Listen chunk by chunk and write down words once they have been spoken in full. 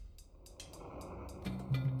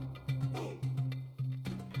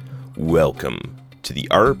Welcome to the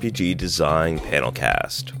RPG Design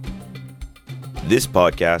Panelcast. This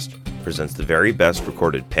podcast presents the very best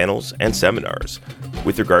recorded panels and seminars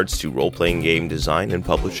with regards to role-playing game design and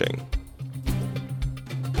publishing.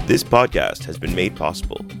 This podcast has been made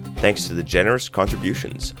possible thanks to the generous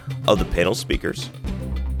contributions of the panel speakers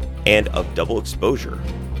and of Double Exposure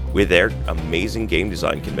with their amazing game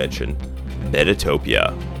design convention,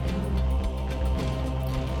 Metatopia.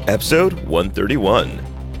 Episode 131,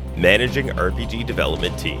 Managing RPG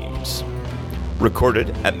Development Teams. Recorded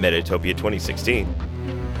at Metatopia 2016.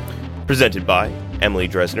 Presented by Emily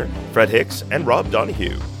Dresner, Fred Hicks, and Rob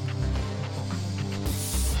Donahue.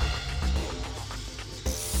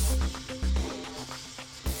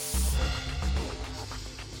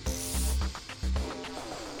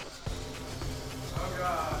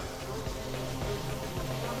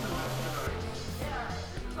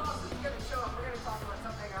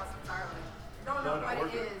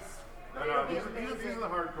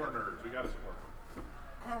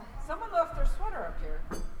 Someone left their sweater up here.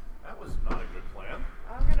 That was not a good plan.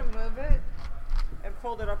 I'm gonna move it and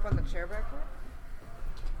fold it up on the chair back here.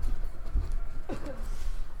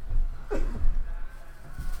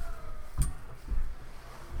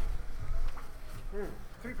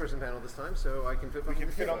 Three-person panel this time, so I can fit. We can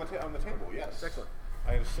fit on the table. Yes, Excellent.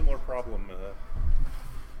 I had a similar problem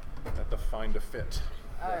at the find a fit.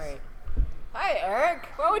 All right. Hi, Eric.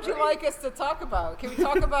 What would you like us to talk about? Can we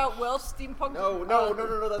talk about Welsh steampunk? No,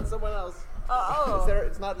 that's someone else. Oh.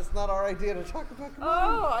 It's not our idea to talk about.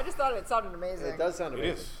 Oh, I just thought it sounded amazing. It does sound It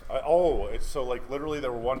amazing. is. It's so like literally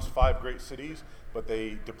there were once 5 great cities, but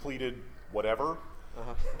they depleted whatever,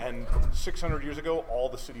 and 600 years ago all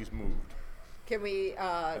the cities moved, Can we?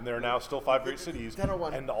 and there are now still 5 great cities,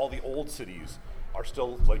 1001. and all the old cities are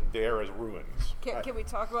still like there as ruins. Can we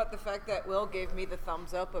talk about the fact that Will gave me the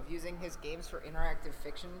thumbs up of using his games for interactive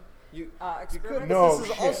fiction? You experiment? could. No, this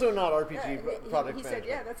is shit. also not RPG Yeah, project he said, management.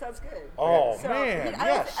 yeah, that sounds good. Oh So, man, I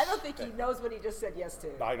yes. don't think he knows what he just said yes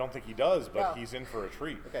to. I don't think he does, but No. he's in for a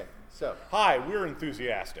treat. Okay, so Hi, we're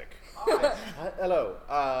enthusiastic. hello.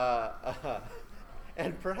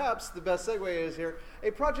 And perhaps the best segue is here.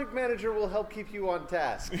 A project manager will help keep you on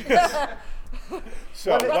task.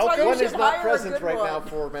 So That's why welcome. you One should is not hire a present good right one. now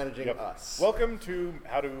for managing Yep. us. Welcome to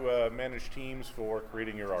how to manage teams for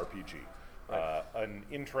creating your RPG. An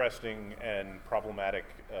interesting and problematic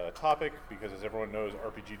topic because, as everyone knows,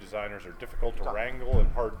 RPG designers are difficult to wrangle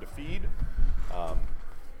and hard to feed,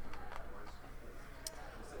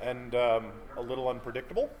 and a little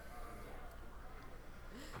unpredictable.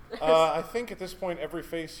 I think at this point every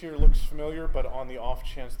face here looks familiar, but on the off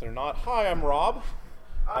chance they're not, hi, I'm Rob.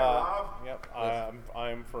 Hi, Rob. Yep,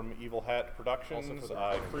 I'm from Evil Hat Productions. Also for the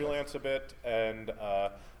I freelance a bit, and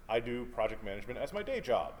I do project management as my day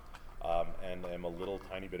job, and am a little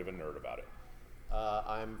tiny bit of a nerd about it.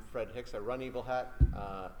 I'm Fred Hicks. I run Evil Hat,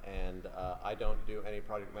 and I don't do any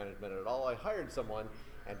project management at all. I hired someone,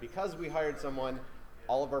 and because we hired someone,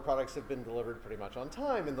 all of our products have been delivered pretty much on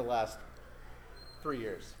time in the last 3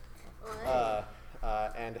 years.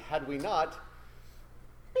 And had we not,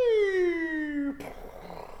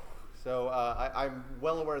 so I'm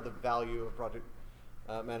well aware of the value of project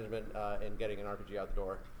management in getting an RPG out the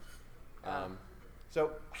door.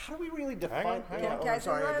 So how do we really define? hang on. Oh, Can I I'm say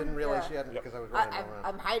sorry, I one? didn't realize Yeah. you hadn't because I was running around.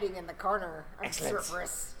 I'm hiding in the corner. I'm Excellent.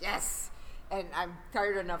 Cerberus. Yes. And I'm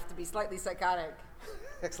tired enough to be slightly psychotic.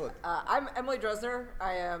 Excellent. I'm Emily Dresner.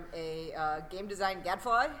 I am a game design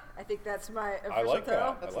gadfly. I think that's my official I like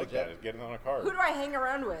title. that. I like that. It's getting on a card. Who do I hang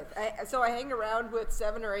around with? So I hang around with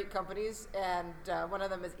 7 or 8 companies, and one of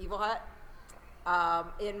them is Evil Hat.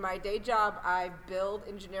 In my day job, I build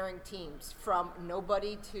engineering teams from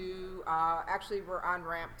nobody to actually we're on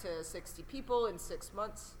ramp to 60 people in 6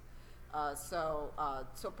 months. So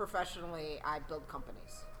professionally, I build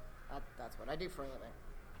companies. That's what I do for a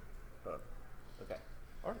living. Okay.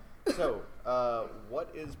 All right. So,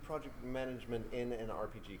 what is project management in an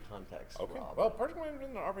RPG context? Okay. Rob? Well, project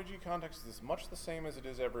management in an RPG context is much the same as it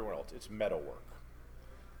is everywhere else. It's meta work.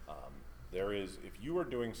 There is, if you are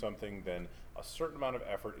doing something, then a certain amount of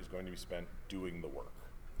effort is going to be spent doing the work.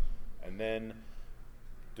 And then,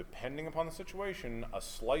 depending upon the situation, a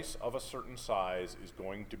slice of a certain size is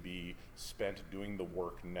going to be spent doing the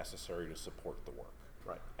work necessary to support the work.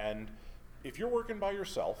 Right. And if you're working by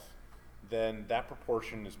yourself, then that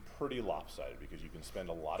proportion is pretty lopsided because you can spend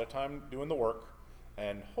a lot of time doing the work,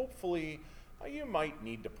 and hopefully you might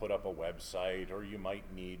need to put up a website, or you might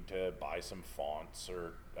need to buy some fonts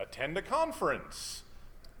or attend a conference.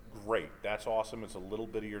 Great, that's awesome. It's a little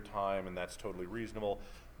bit of your time, and that's totally reasonable.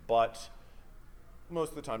 But most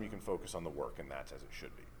of the time you can focus on the work, and that's as it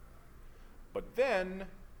should be. But then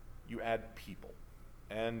you add people.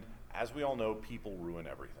 And as we all know, people ruin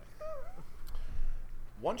everything.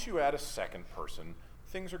 Once you add a second person,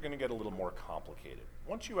 things are going to get a little more complicated.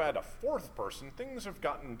 Once you add a fourth person, things have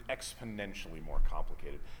gotten exponentially more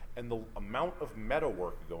complicated. And the amount of meta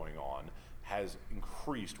work going on has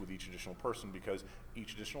increased with each additional person because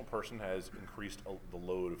each additional person has increased the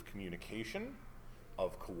load of communication,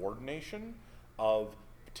 of coordination, of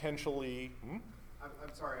potentially...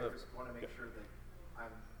 I'm sorry, I just want to make sure that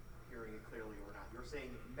I'm hearing it clearly or not. You're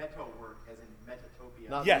saying meta work as in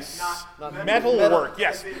Metatopia. Yes, not metal work.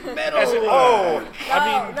 Yes, metal. As in, we're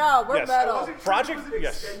yes. metal. Project. Was an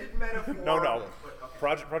Yes. extended metaphor. No. But,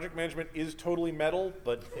 okay. Project management is totally metal,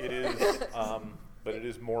 but it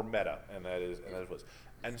is more meta, and that is was.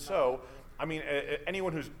 And so, I mean,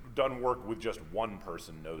 anyone who's done work with just one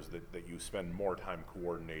person knows that you spend more time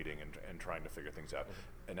coordinating and trying to figure things out.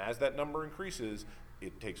 And as that number increases,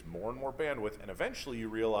 it takes more and more bandwidth, and eventually you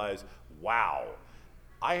realize, wow,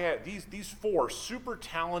 I have these four super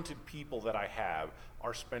talented people that I have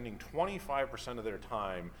are spending 25% of their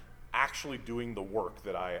time actually doing the work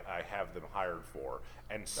that I have them hired for,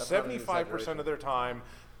 and 75% of their time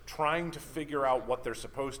trying to figure out what they're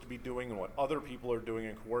supposed to be doing and what other people are doing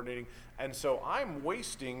and coordinating. And so I'm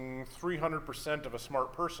wasting 300% of a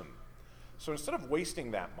smart person. So instead of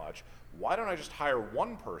wasting that much, why don't I just hire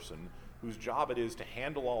one person whose job it is to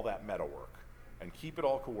handle all that meta work and keep it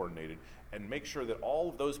all coordinated and make sure that all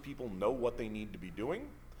of those people know what they need to be doing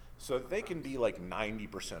so that they can be like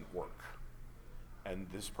 90% work. And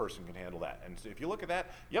this person can handle that. And so if you look at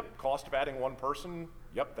that, yep, cost of adding one person,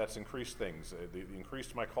 yep, that's increased things. They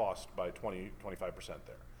increased my cost by 25%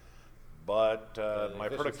 there. But my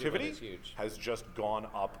productivity has just gone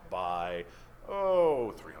up by,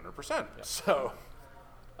 300%. Yep. So,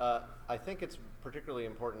 I think it's particularly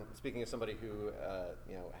important, speaking as somebody who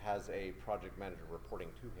has a project manager reporting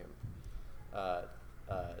to him,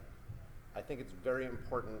 I think it's very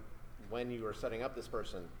important when you are setting up this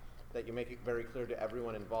person that you make it very clear to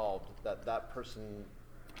everyone involved that that person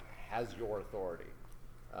has your authority,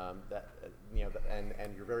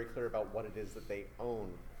 and you're very clear about what it is that they own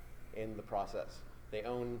in the process. They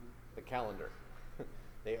own the calendar.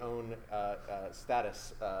 They own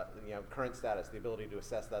status, current status, the ability to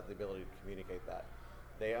assess that, the ability to communicate that.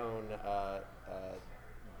 They own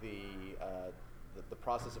the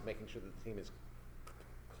process of making sure that the team is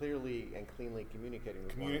clearly and cleanly communicating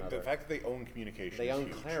with one another. The fact that they own communication they is own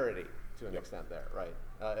huge. Clarity to an extent there, right?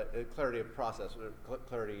 Clarity of process,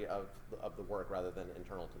 clarity of the work rather than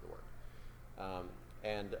internal to the work.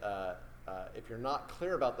 If you're not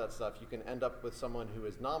clear about that stuff, you can end up with someone who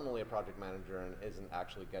is nominally a project manager and isn't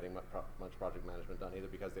actually getting much project management done, either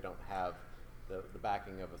because they don't have the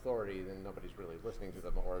backing of authority, then nobody's really listening to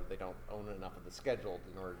them, or they don't own enough of the schedule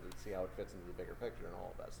in order to see how it fits into the bigger picture and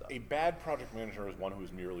all of that stuff. A bad project manager is one who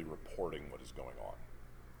is merely reporting what is going on.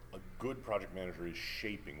 A good project manager is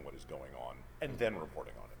shaping what is going on and then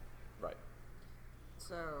reporting on it. Right.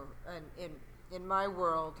 So, and in my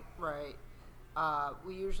world, right,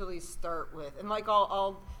 we usually start with, and like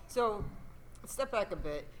so step back a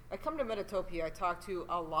bit. I come to Metatopia, I talk to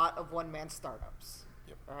a lot of one-man startups.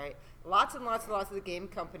 Yep. All right, lots and lots of the game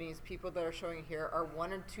companies, people that are showing here are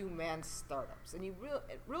 1 or 2 man startups, and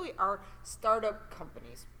really are startup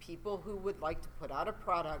companies, people who would like to put out a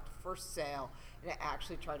product for sale and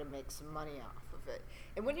actually try to make some money off of it.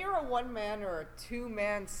 And when you're a 1-man or a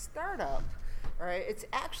 2-man startup, all right, it's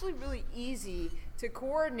actually really easy to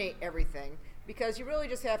coordinate everything because you really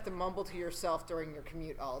just have to mumble to yourself during your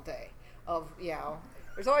commute all day.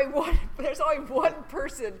 There's only one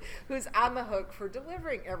person who's on the hook for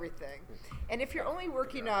delivering everything. And if you're only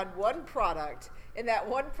working on one product, and that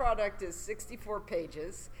one product is 64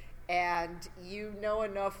 pages, and you know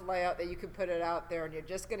enough layout that you can put it out there, and you're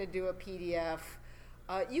just going to do a PDF,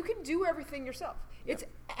 you can do everything yourself. Yep.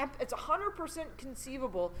 It's 100%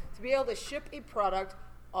 conceivable to be able to ship a product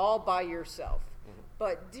all by yourself. Mm-hmm.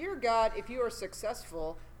 But dear God, if you are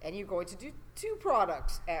successful and you're going to do 2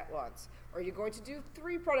 products at once, or you're going to do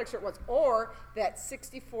 3 products at once, or that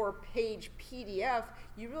 64-page PDF,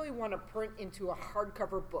 you really want to print into a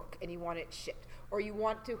hardcover book and you want it shipped, or you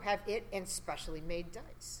want to have it in specially made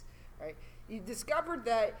dice, right? You discovered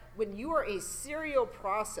that when you are a serial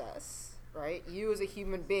process, right, you as a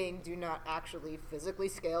human being do not actually physically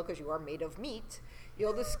scale because you are made of meat,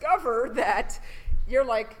 you'll discover that you're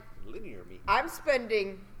like, linear meat. I'm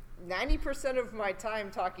spending 90% of my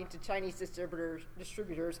time talking to Chinese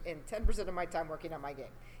distributors and 10% of my time working on my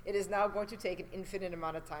game. It is now going to take an infinite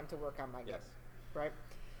amount of time to work on my game, right?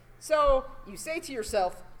 So you say to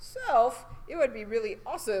yourself, it would be really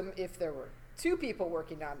awesome if there were 2 people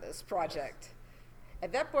working on this project.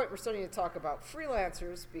 At that point, we're starting to talk about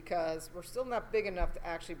freelancers because we're still not big enough to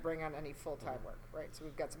actually bring on any full-time work, right? So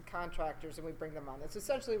we've got some contractors and we bring them on. That's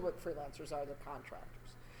essentially what freelancers are, they're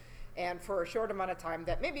contractors. And for a short amount of time,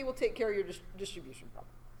 that maybe will take care of your distribution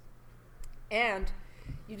problem. And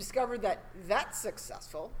you discover that that's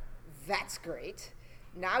successful, that's great.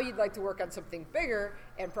 Now you'd like to work on something bigger,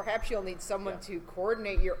 and perhaps you'll need someone to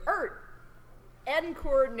coordinate your art and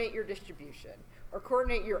coordinate your distribution. Or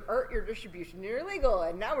coordinate your art, your distribution, and your legal,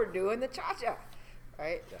 and now we're doing the cha-cha,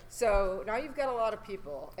 right? Yeah. So now you've got a lot of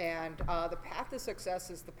people, and the path to success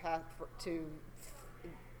is the path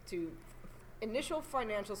to initial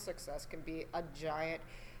financial success can be a giant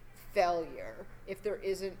failure if there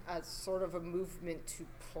isn't a sort of a movement to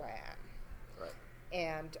plan. Right.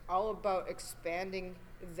 And all about expanding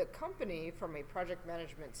the company from a project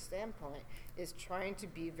management standpoint is trying to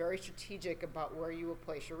be very strategic about where you will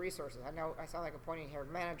place your resources. I know I sound like a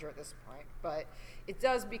pointy-haired manager at this point, but it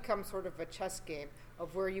does become sort of a chess game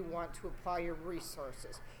of where you want to apply your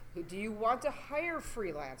resources. Who do you want to hire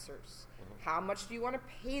freelancers? How much do you want to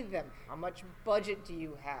pay them? How much budget do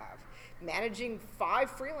you have? Managing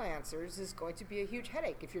 5 freelancers is going to be a huge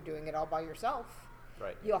headache if you're doing it all by yourself.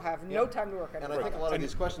 Right. You'll have no time to work on it. And I think a lot of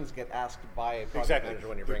these questions get asked by a project manager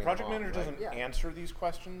when you're bringing them on. The project manager doesn't Yeah. answer these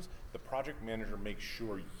questions. The project manager makes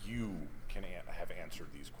sure you can have answered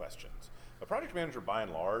these questions. The project manager, by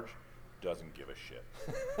and large, doesn't give a shit.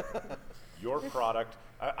 Your product,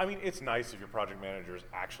 I mean, it's nice if your project manager is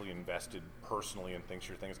actually invested personally and thinks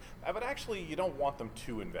your thing is, but actually you don't want them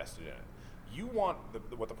too invested in it. You want,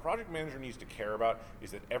 what the project manager needs to care about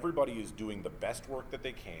is that everybody is doing the best work that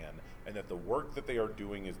they can and that the work that they are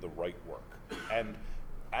doing is the right work. And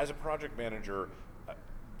as a project manager,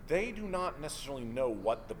 they do not necessarily know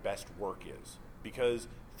what the best work is, because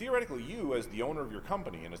theoretically you, as the owner of your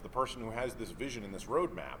company and as the person who has this vision and this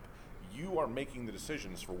roadmap, you are making the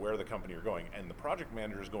decisions for where the company are going, and the project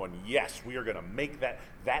manager is going, yes, we are going to make that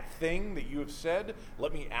thing that you have said.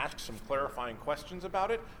 Let me ask some clarifying questions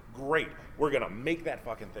about it. Great, we're going to make that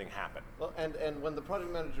fucking thing happen. Well, and when the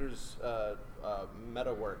project manager's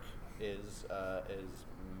meta work is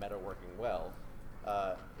meta working well,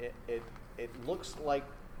 it looks like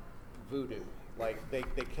voodoo. Like they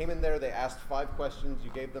came in there, they asked 5 questions,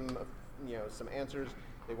 you gave them some answers.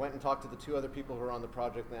 They went and talked to the 2 other people who were on the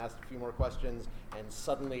project and asked a few more questions, and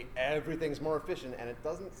suddenly everything's more efficient, and it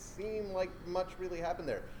doesn't seem like much really happened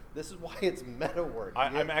there. This is why it's meta work.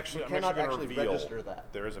 I'm actually going to reveal register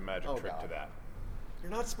that. There is a magic trick to that.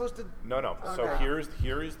 You're not supposed to. No. Okay. So here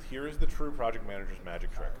is the true project manager's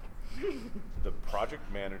magic trick. The project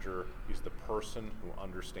manager is the person who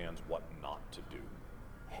understands what not to do.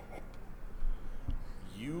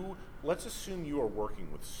 Let's assume you are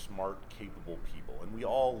working with smart, capable people, and we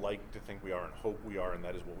all like to think we are and hope we are, and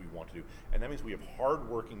that is what we want to do. And that means we have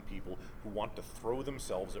hardworking people who want to throw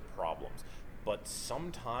themselves at problems. But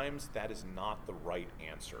sometimes that is not the right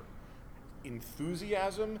answer.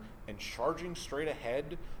 Enthusiasm and charging straight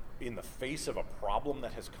ahead in the face of a problem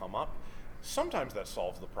that has come up, sometimes that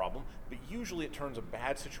solves the problem, but usually it turns a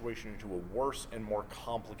bad situation into a worse and more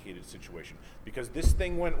complicated situation, because this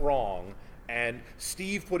thing went wrong and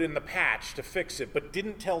Steve put in the patch to fix it, but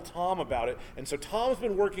didn't tell Tom about it. And so Tom's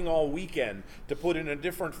been working all weekend to put in a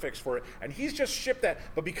different fix for it, and he's just shipped that.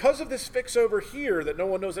 But because of this fix over here that no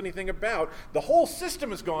one knows anything about, the whole system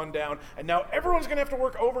has gone down, and now everyone's going to have to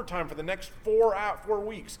work overtime for the next 4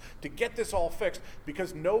 weeks to get this all fixed,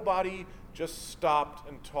 because nobody just stopped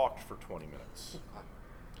and talked for 20 minutes.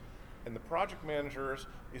 And the project manager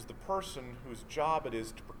is the person whose job it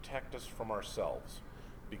is to protect us from ourselves,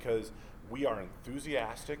 because we are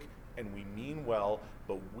enthusiastic and we mean well,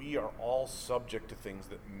 but we are all subject to things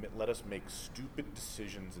that let us make stupid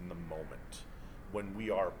decisions in the moment. When we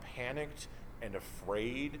are panicked and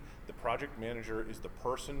afraid, the project manager is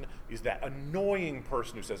that annoying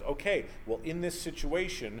person who says, okay, well, in this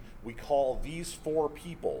situation, we call these 4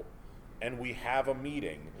 people and we have a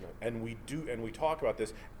meeting and we talk about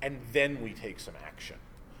this, and then we take some action.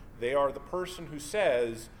 They are the person who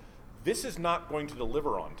says, this is not going to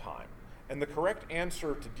deliver on time. And the correct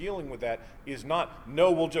answer to dealing with that is not,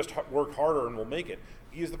 no, we'll just work harder and we'll make it.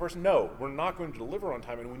 He is the person, no, we're not going to deliver on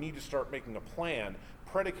time, and we need to start making a plan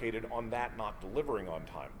predicated on that not delivering on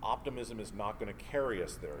time. Optimism is not going to carry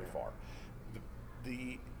us very far.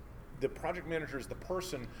 The project manager is the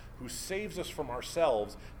person who saves us from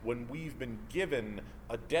ourselves when we've been given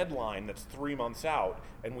a deadline that's 3 months out,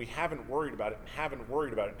 and we haven't worried about it,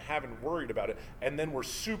 and then we're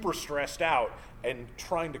super stressed out and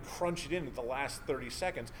trying to crunch it in at the last 30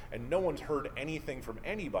 seconds, and no one's heard anything from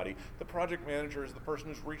anybody. The project manager is the person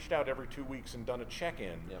who's reached out every 2 weeks and done a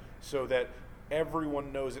check-in, so that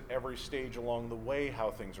everyone knows at every stage along the way how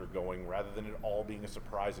things are going, rather than it all being a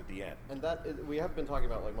surprise at the end. And that is, we have been talking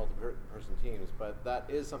about like multi-person teams, but that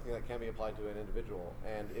is something that can be applied to an individual.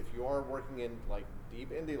 And if you are working in like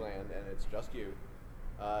deep indie land and it's just you,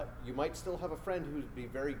 you might still have a friend who'd be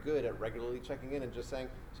very good at regularly checking in and just saying,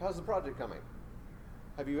 "So how's the project coming?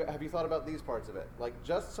 Have you thought about these parts of it?" Like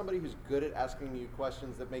just somebody who's good at asking you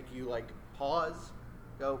questions that make you like pause,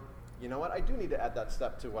 go, "You know what? I do need to add that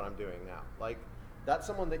step to what I'm doing now." Like that's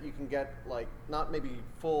someone that you can get like not maybe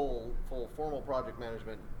full formal project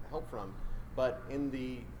management help from, but in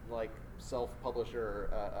the like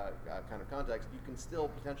self-publisher kind of context, you can still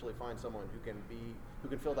potentially find someone who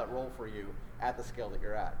can fill that role for you at the scale that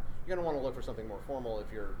you're at. You're going to want to look for something more formal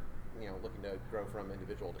if you're looking to grow from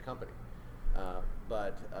individual to company.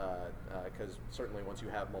 But because certainly once you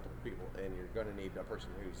have multiple people, and you're going to need a person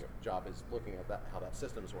whose job is looking at how that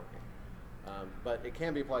system's working. But it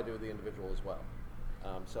can be applied to the individual as well.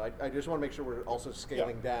 So I just want to make sure we're also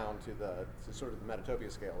scaling down to sort of the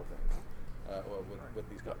Metatopia scale of things with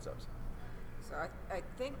these concepts. So I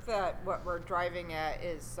think that what we're driving at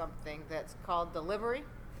is something that's called delivery,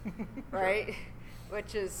 right?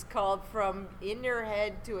 Which is called from in your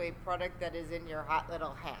head to a product that is in your hot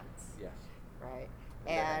little hands. Yes. Right.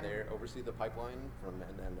 And they oversee the pipeline from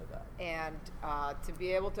end to end of that. And to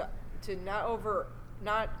be able to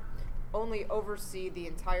not only oversee the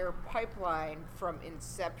entire pipeline from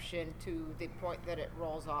inception to the point that it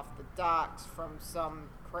rolls off the docks from some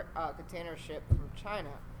container ship from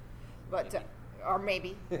China, but or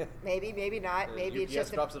maybe not. Maybe it's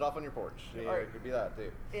just drops it off on your porch. It could be that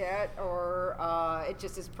too. Yeah, or it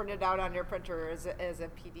just is printed out on your printer as a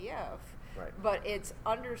PDF. Right. But it's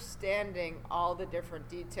understanding all the different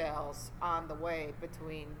details on the way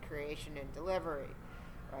between creation and delivery,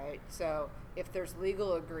 right? So if there's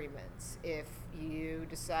legal agreements, if you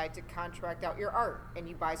decide to contract out your art and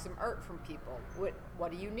you buy some art from people,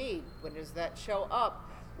 what do you need? When does that show up?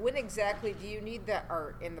 When exactly do you need that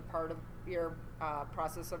art in the part of your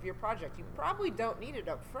process of your project? You probably don't need it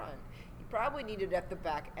up front. You probably need it at the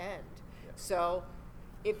back end. Yeah. So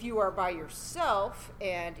if you are by yourself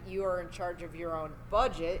and you are in charge of your own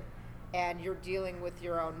budget and you're dealing with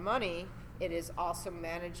your own money, it is also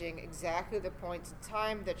managing exactly the points in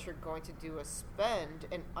time that you're going to do a spend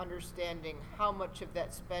and understanding how much of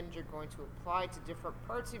that spend you're going to apply to different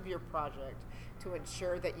parts of your project to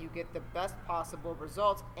ensure that you get the best possible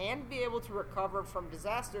results and be able to recover from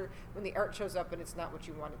disaster when the art shows up and it's not what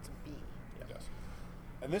you want it to be. Yes.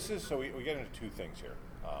 And this is, so we get into two things here.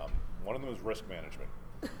 One of them is risk management.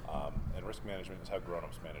 And risk management is how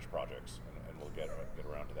grown-ups manage projects, and we'll get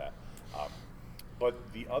around to that. But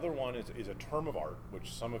the other one is a term of art,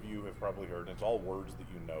 which some of you have probably heard, and it's all words that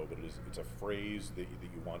you know, but it's a phrase that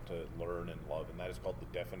you want to learn and love, and that is called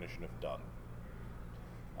the definition of done.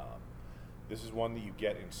 This is one that you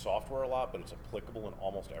get in software a lot, but it's applicable in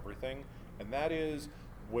almost everything, and that is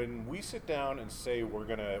when we sit down and say we're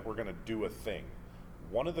gonna do a thing,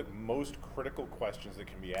 one of the most critical questions that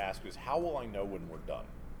can be asked is, how will I know when we're done?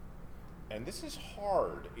 And this is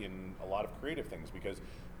hard in a lot of creative things, because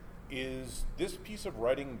is this piece of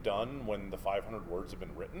writing done when the 500 words have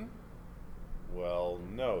been written? Well,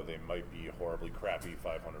 no, they might be horribly crappy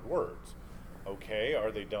 500 words. Okay,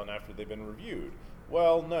 are they done after they've been reviewed?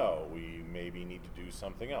 Well, no, we maybe need to do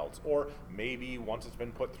something else. Or maybe once it's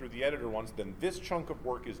been put through the editor once, then this chunk of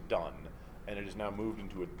work is done, and it is now moved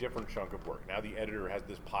into a different chunk of work. Now the editor has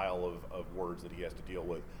this pile of words that he has to deal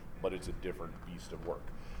with, but it's a different beast of work.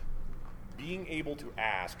 Being able to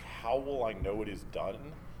ask, how will I know it is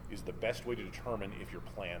done, is the best way to determine if your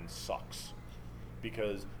plan sucks.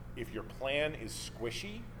 Because if your plan is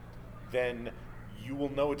squishy, then you will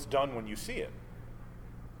know it's done when you see it.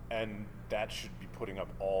 And that should be putting up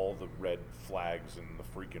all the red flags in the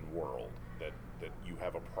freaking world that you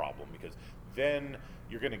have a problem, because then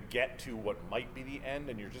you're going to get to what might be the end,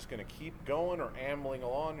 and you're just going to keep going or ambling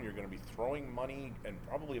along, and you're going to be throwing money, and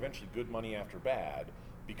probably eventually good money after bad,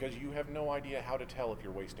 because you have no idea how to tell if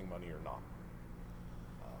you're wasting money or not.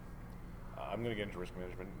 I'm going to get into risk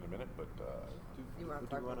management in a minute, but do you want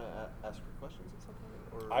to ask for questions at some point?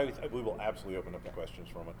 Or? We will absolutely open up the questions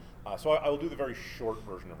for a moment. So I will do the very short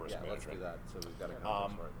version of risk management. Yeah, let's do that. So we've got a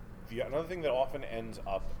context for it. Another thing that often ends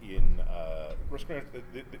up in risk management,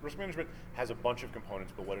 risk management has a bunch of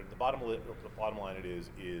components, but the bottom line it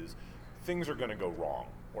is things are going to go wrong,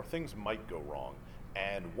 or things might go wrong,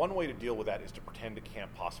 and one way to deal with that is to pretend it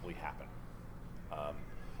can't possibly happen.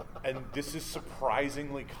 And this is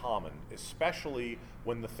surprisingly common, especially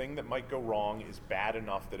when the thing that might go wrong is bad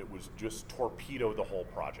enough that it was just torpedo the whole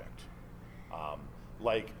project. On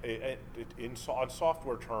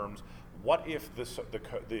software terms, what if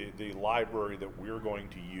the library that we're going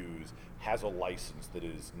to use has a license that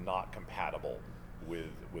is not compatible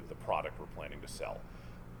with the product we're planning to sell?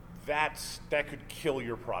 That could kill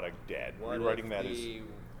your product dead. What Rewriting if that the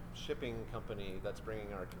shipping company that's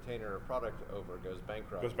bringing our container product over goes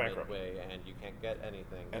bankrupt midway, and you can't get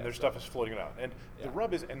anything, and their stuff is floating around. And the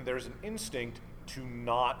rub is, and there's an instinct to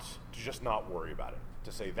just not worry about it,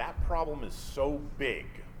 to say that problem is so big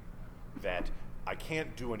that I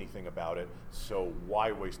can't do anything about it, so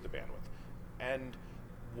why waste the bandwidth? And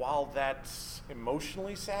while that's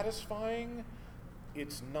emotionally satisfying,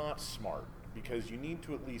 it's not smart, because you need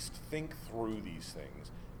to at least think through these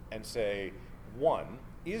things and say, one,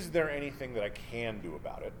 is there anything that I can do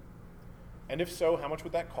about it? And if so, how much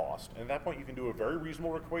would that cost? And at that point, you can do a very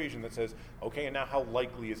reasonable equation that says, okay, and now how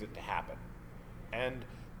likely is it to happen? And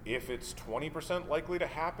if it's 20% likely to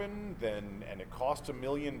happen, and it costs $1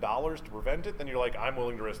 million to prevent it, then you're like, I'm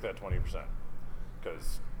willing to risk that 20%,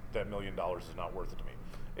 because that $1 million is not worth it to me.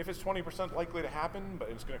 If it's 20% likely to happen, but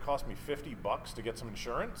it's going to cost me $50 to get some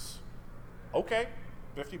insurance, okay,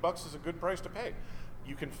 $50 is a good price to pay.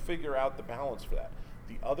 You can figure out the balance for that.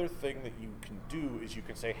 The other thing that you can do is you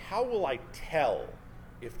can say, how will I tell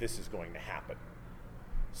if this is going to happen?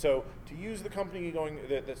 So to use the company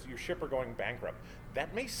that's your shipper going bankrupt,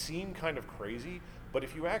 that may seem kind of crazy, but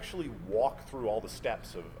if you actually walk through all the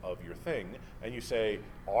steps of your thing and you say,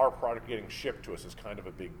 our product getting shipped to us is kind of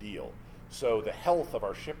a big deal. So the health of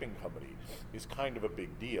our shipping company is kind of a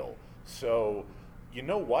big deal. So you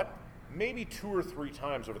know what? Maybe 2 or 3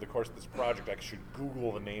 times over the course of this project, I should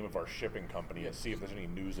Google the name of our shipping company and see if there's any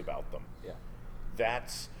news about them. Yeah.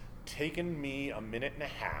 That's taken me a minute and a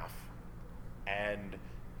half, and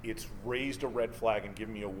it's raised a red flag and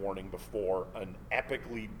given me a warning before an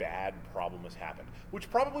epically bad problem has happened,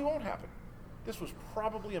 which probably won't happen. This was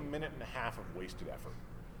probably a minute and a half of wasted effort,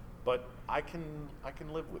 but I can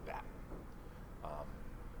live with that.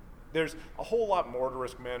 There's a whole lot more to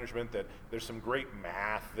risk management. That there's some great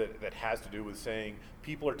math that has to do with saying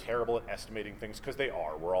people are terrible at estimating things, because they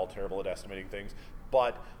are. We're all terrible at estimating things.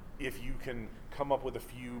 But if you can come up with a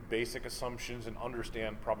few basic assumptions and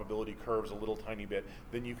understand probability curves a little tiny bit,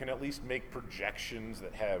 then you can at least make projections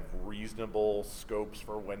that have reasonable scopes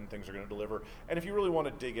for when things are going to deliver. And if you really want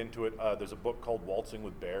to dig into it, there's a book called Waltzing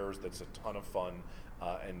with Bears that's a ton of fun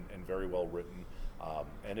and very well written.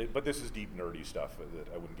 But this is deep nerdy stuff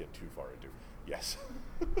that I wouldn't get too far into. Yes.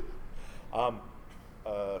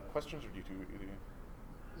 Questions, or do you two?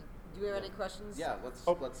 Do we have any questions? Yeah, let's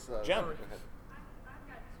Jen. go ahead. I've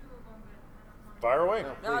got 2 of them, but I don't know. Fire away.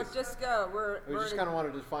 No, No, please. just go. We just kind of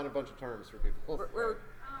wanted to define a bunch of terms for people. Okay,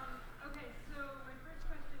 so my first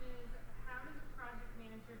question is, how does a project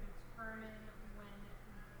manager determine when,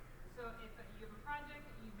 so if you have a project,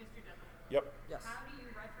 you missed your deadline. Yep. Yes. How do you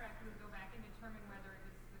retroactively go back and determine whether it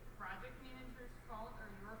was the project manager's fault or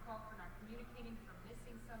your fault for not communicating, for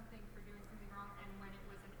missing something, for doing something wrong, and when it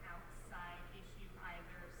was an outside issue,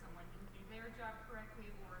 either someone didn't do their job correctly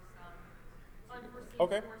or some unforeseen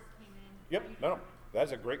force came in? Yep. No.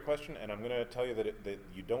 That's a great question, and I'm going to tell you that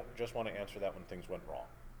you don't just want to answer that when things went wrong.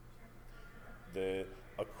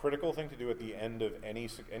 A critical thing to do at the end of any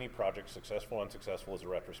project, successful or unsuccessful, is a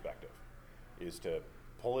retrospective. Is to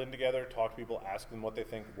pull in together, talk to people, ask them what they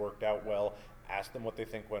think worked out well, ask them what they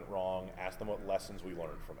think went wrong, ask them what lessons we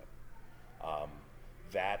learned from it.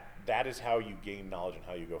 That is how you gain knowledge and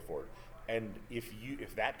how you go forward. And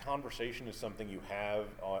if that conversation is something you have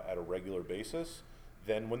at a regular basis,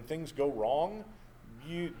 then when things go wrong,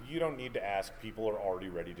 you don't need to ask. People are already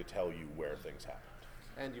ready to tell you where things happened.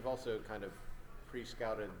 And you've also kind of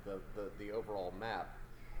pre-scouted the overall map,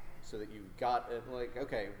 so that you've got it like,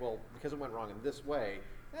 okay, well, because it went wrong in this way,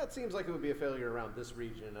 that seems like it would be a failure around this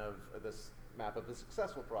region of this map of the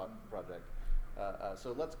successful project.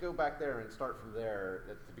 So let's go back there and start from there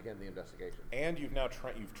to begin the investigation. And you've now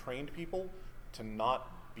you've trained people to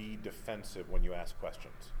not be defensive when you ask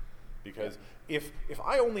questions. Because if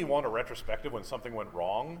I only want a retrospective when something went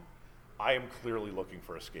wrong, I am clearly looking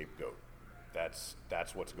for a scapegoat. That's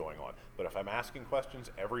what's going on. But if I'm asking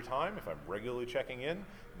questions every time, if I'm regularly checking in,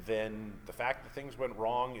 then the fact that things went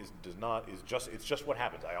wrong it's just what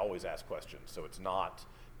happens. I always ask questions, so it's not,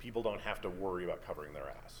 people don't have to worry about covering their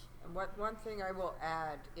ass. And one thing I will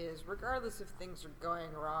add is, regardless if things are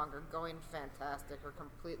going wrong or going fantastic or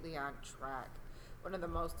completely on track, one of the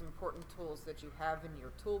most important tools that you have in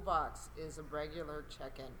your toolbox is a regular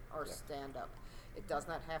check-in or stand-up. It does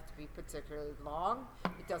not have to be particularly long.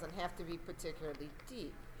 It doesn't have to be particularly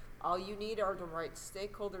deep. All you need are the right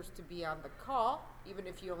stakeholders to be on the call, even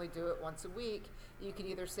if you only do it once a week. You can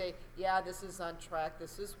either say, yeah, this is on track,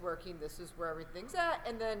 this is working, this is where everything's at,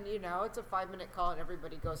 and then, it's a 5-minute call and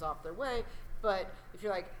everybody goes off their way. But if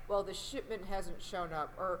you're like, well, the shipment hasn't shown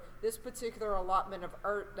up, or this particular allotment of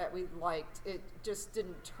art that we liked, it just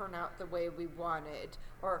didn't turn out the way we wanted,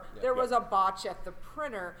 or there was a botch at the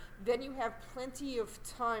printer, then you have plenty of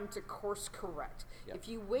time to course correct. If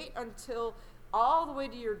you wait until all the way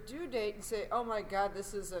to your due date and say, oh my God,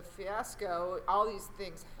 this is a fiasco, all these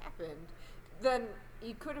things happened, then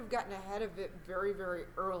you could have gotten ahead of it very, very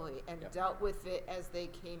early and dealt with it as they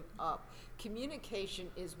came up. Communication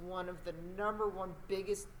is one of the number one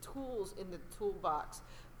biggest tools in the toolbox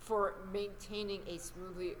for maintaining a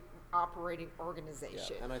smoothly operating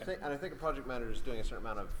organization. And I think a project manager is doing a certain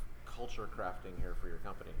amount of culture crafting here for your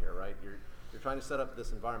company here, right? You're trying to set up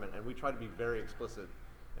this environment, and we try to be very explicit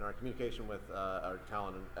in our communication with our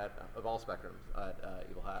talent of all spectrums at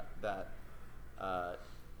Evil Hat that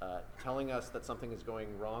telling us that something is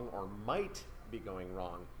going wrong or might be going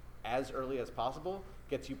wrong as early as possible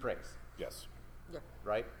gets you praise. Yes. Yep.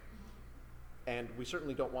 Right? And we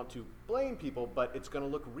certainly don't want to blame people, but it's going to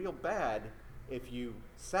look real bad if you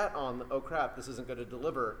sat on, oh crap, this isn't going to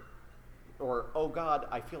deliver, or oh God,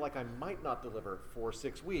 I feel like I might not deliver for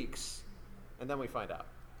 6 weeks, and then we find out.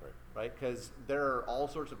 Right? Because there are all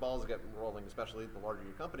sorts of balls that get rolling, especially the larger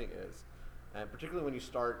your company is, and particularly when you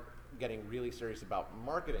start getting really serious about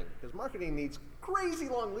marketing, because marketing needs crazy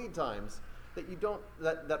long lead times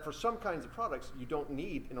that for some kinds of products you don't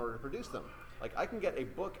need in order to produce them. Like, I can get a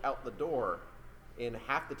book out the door in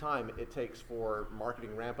half the time it takes for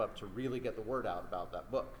marketing ramp up to really get the word out about that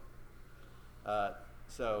book.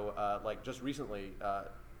 Like just recently,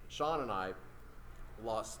 Sean and I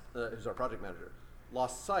lost, who's our project manager,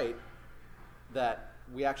 lost sight that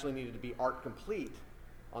we actually needed to be art complete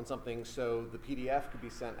on something so the PDF could be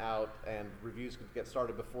sent out and reviews could get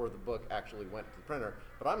started before the book actually went to the printer.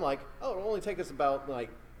 But I'm like, oh, it'll only take us about like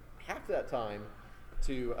half that time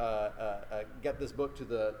to get this book to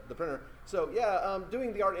the printer. So yeah,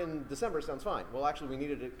 doing the art in December sounds fine. Well, actually, we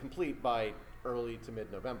needed it complete by early to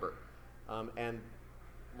mid-November. And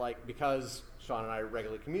like, because Sean and I are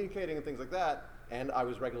regularly communicating and things like that, and I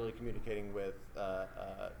was regularly communicating with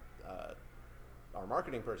our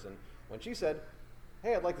marketing person, when she said,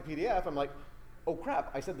 hey, I'd like the PDF, I'm like, oh crap,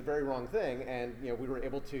 I said the very wrong thing, and we were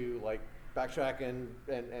able to like backtrack and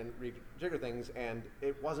rejigger things, and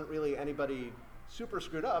it wasn't really anybody super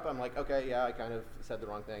screwed up. I'm like, okay, yeah, I kind of said the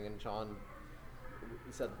wrong thing, and Sean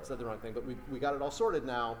said the wrong thing, but we got it all sorted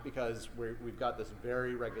now because we've got this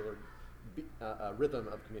very regular rhythm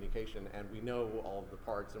of communication, and we know all of the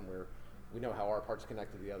parts, and we know how our parts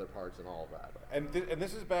connect to the other parts and all of that. And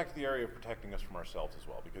this is back to the area of protecting us from ourselves as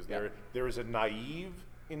well, because there is a naive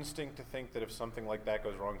instinct to think that if something like that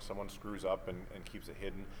goes wrong, someone screws up and keeps it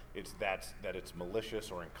hidden, that it's malicious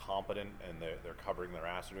or incompetent and they're covering their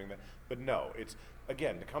ass or doing that. But no, it's,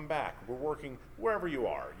 again, to come back, we're working wherever you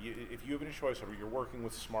are. If you have any choice over, you're working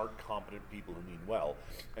with smart, competent people who mean well.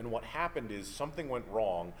 And what happened is something went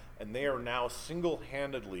wrong, and they are now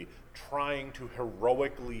single-handedly trying to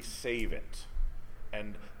heroically save it.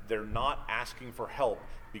 And they're not asking for help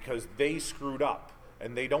because they screwed up.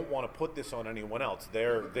 And they don't want to put this on anyone else.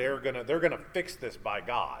 They're gonna fix this by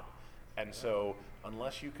God. And so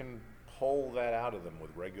unless you can pull that out of them with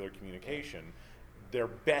regular communication, their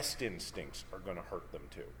best instincts are going to hurt them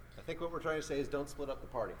too. I think what we're trying to say is don't split up the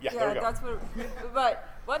party. Yeah, there we go. That's what. But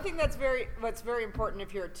one thing what's very important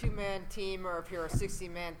if you're a 2-man team or if you're a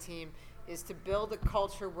 60-man team is to build a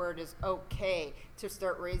culture where it is okay to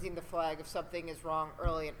start raising the flag if something is wrong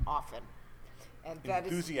early and often. And that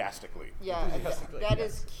enthusiastically. That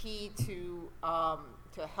is key to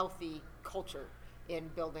healthy culture in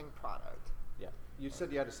building product. Yeah. You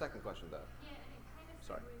said you had a second question, though. Yeah, and it kind of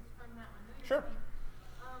Sorry. segues from that one. No, you're Sure. fine.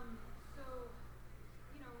 So,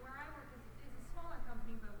 where I work is a smaller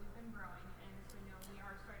company, but we've been growing, and so we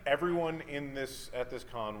are starting. Everyone at this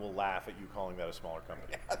con will laugh at you calling that a smaller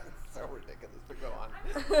company. Yeah, it's so ridiculous, but go on.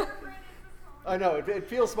 I'm just corporate, it's a small. I know, it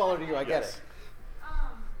feels smaller to you, I get Yes. it.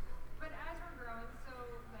 But as we're growing, so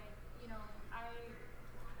I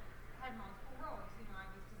had multiple roles. I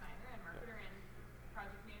was designer and marketer and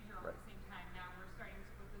project manager all at the same time. Now we're starting to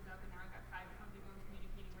split those up, and now I've got 5 different people I'm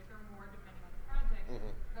communicating with, or more depending on the project.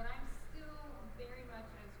 But I'm still very much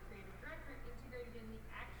as creative director integrated in the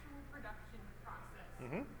actual production process.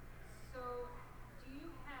 So, do you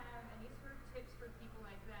have any sort of tips for people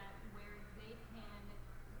like that where they can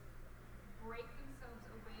break themselves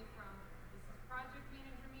away from this is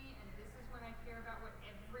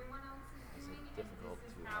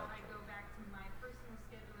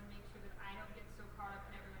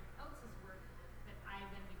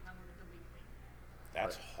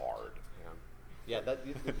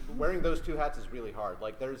wearing those two hats is really hard.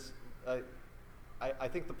 Like there's, I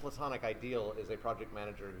think the platonic ideal is a project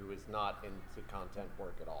manager who is not into content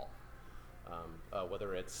work at all,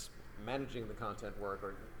 whether it's managing the content work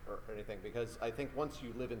or anything. Because I think once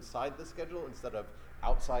you live inside the schedule instead of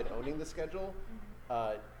outside owning the schedule,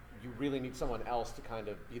 you really need someone else to kind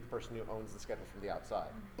of be the person who owns the schedule from the outside.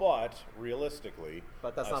 But realistically,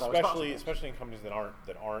 but that's not always possible. Especially in companies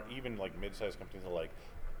that aren't even like mid-sized companies that like,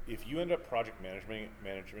 if you end up project management,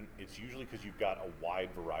 it's usually because you've got a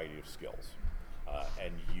wide variety of skills,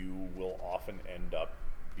 and you will often end up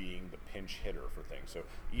being the pinch hitter for things. So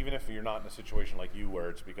even if you're not in a situation like you where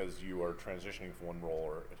it's because you are transitioning from one role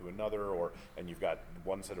or to another, and you've got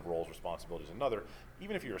one set of roles, responsibilities another,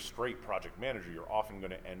 even if you're a straight project manager, you're often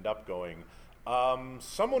going to end up going,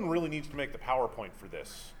 someone really needs to make the PowerPoint for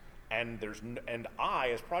this. And and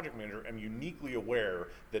I, as project manager, am uniquely aware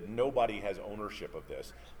that nobody has ownership of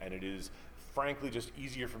this, and it is frankly just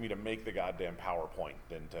easier for me to make the goddamn PowerPoint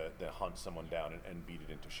than to hunt someone down and beat it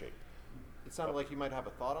into shape. It sounded like you might have a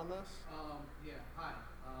thought on this. Yeah, hi.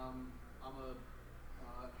 I'm a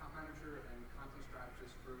account manager and content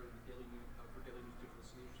strategist for Daily News Digital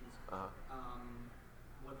Solutions.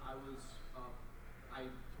 When I was, I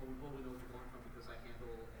totally know what you're going from because I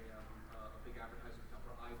handle a big advertising account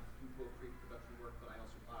where I do both create production work, but I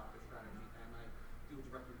also plot their strategy and I deal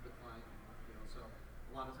directly with the client. So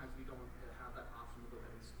a lot of times we don't have that option to go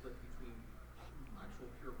ahead and split between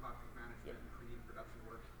actual pure project management and creating production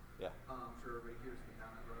work. Yeah. I'm sure everybody here's been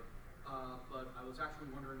down that road. But I was actually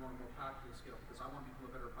wondering on a more practical scale, because I want to become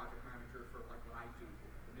a better project manager for like what I do,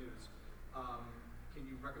 the news. Can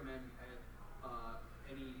you recommend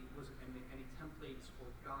any templates or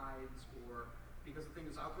guides, or because the thing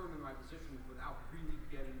is, I've grown in my position without really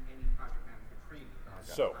getting any project management training.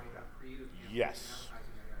 So, I have creative yes.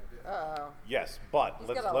 Uh-oh. Yes, but He's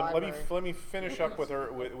got a let me finish up with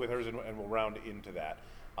hers and we'll round into that.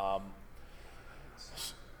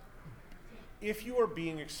 If you are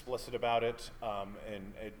being explicit about it,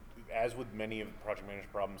 as with many of the project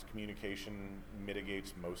management problems, communication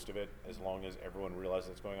mitigates most of it as long as everyone realizes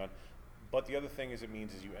what's going on. But the other thing is, it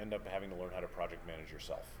means is you end up having to learn how to project manage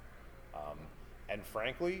yourself. And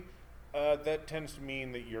frankly, that tends to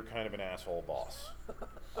mean that you're kind of an asshole boss.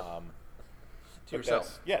 To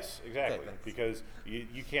yourself. Yes, exactly. Okay, because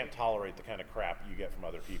you can't tolerate the kind of crap you get from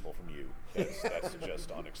other people from you. That's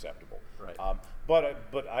just unacceptable. Right.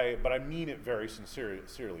 But I mean it very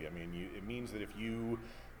sincerely. I mean, it means that if you,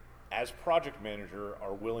 as project manager,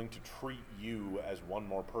 are willing to treat you as one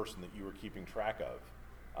more person that you are keeping track of,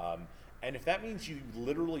 and if that means you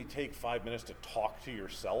literally take 5 minutes to talk to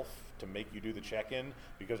yourself to make you do the check-in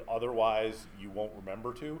because otherwise you won't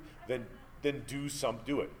remember to, then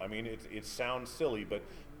do it. I mean, it sounds silly, but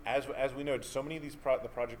as we know, so many of these the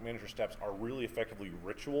project manager steps are really effectively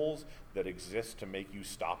rituals that exist to make you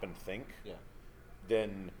stop and think. Yeah.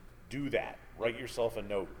 Then do that. Write yourself a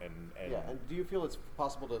note and yeah. And do you feel it's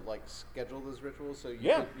possible to like schedule those rituals? So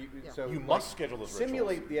you must schedule those rituals.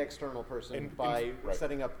 Simulate the external person by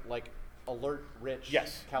setting up like alert-rich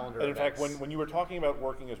calendar. And in events. fact, when you were talking about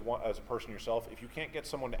working as a person yourself, if you can't get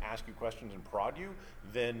someone to ask you questions and prod you,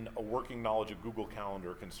 then a working knowledge of Google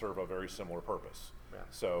Calendar can serve a very similar purpose. Yeah.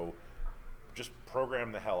 So just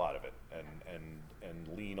program the hell out of it and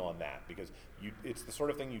lean on that, because it's the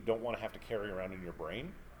sort of thing you don't want to have to carry around in your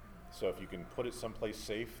brain. So if you can put it someplace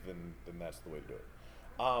safe, then that's the way to do it.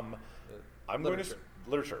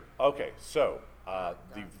 Literature. Okay, so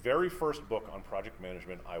the very first book on project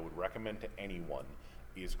management I would recommend to anyone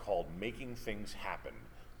is called Making Things Happen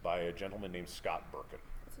by a gentleman named Scott Berkun.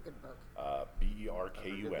 That's a good book.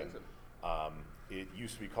 Berkun. It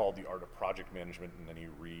used to be called The Art of Project Management, and then he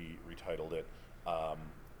retitled it.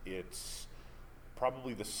 It's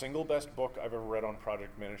probably the single best book I've ever read on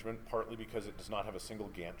project management, partly because it does not have a single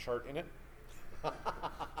Gantt chart in it.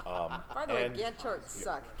 By the way, Gantt charts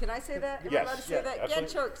suck. Can I say that? Am Yes, I allowed to say that? absolutely.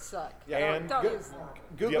 Gantt charts suck. Yeah. Don't use them.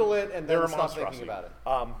 Google it and then they're a stop thinking monstrosity. about it.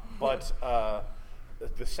 But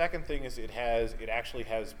the second thing is it actually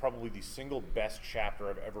has probably the single best chapter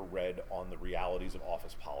I've ever read on the realities of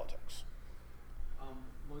office politics.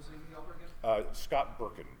 What was the name of the author again? Scott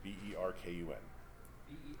Berkun, Berkun. Berkun?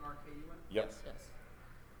 Yep. Yes.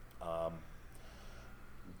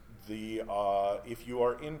 If you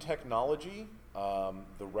are in technology,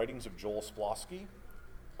 the writings of Joel Spolsky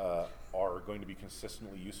are going to be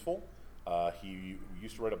consistently useful. He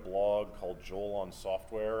used to write a blog called Joel on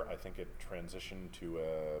Software. I think it transitioned to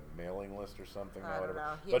a mailing list or something. I don't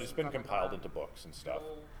know. But it's been compiled into books and stuff.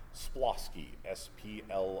 Spolsky, Splosky.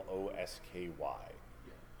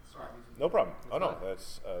 Sorry. No problem. Oh no,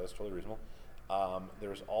 that's totally reasonable.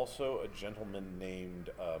 There's also a gentleman named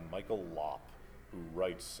Michael Lopp, who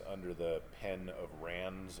writes under the pen of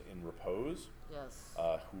Rands in Repose, Yes.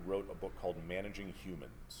 who wrote a book called Managing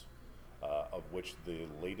Humans, of which the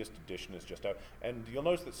latest edition is just out. And you'll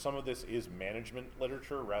notice that some of this is management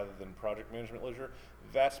literature rather than project management literature.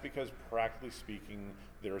 That's because, practically speaking,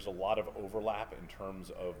 there's a lot of overlap in terms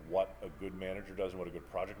of what a good manager does and what a good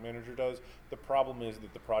project manager does. The problem is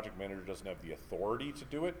that the project manager doesn't have the authority to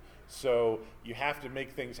do it, so you have to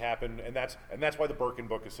make things happen, and that's why the Birkin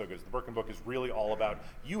book is so good. The Birkin book is really all about,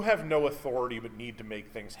 you have no authority but need to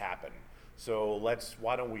make things happen. So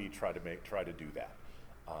why don't we try to do that?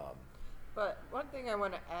 But one thing I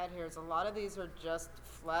want to add here is a lot of these are just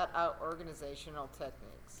flat out organizational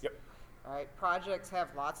techniques. Yep. All right, projects have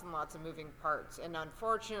lots and lots of moving parts, and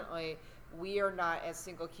unfortunately, we are not, as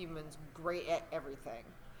single humans, great at everything.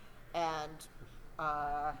 And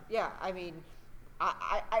I mean,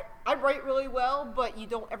 I write really well, but you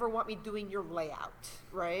don't ever want me doing your layout,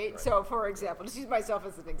 right? So, for example, just use myself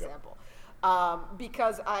as an example,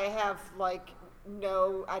 because I have I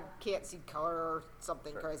can't see color or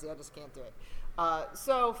something crazy. I just can't do it.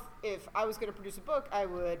 So if I was going to produce a book, I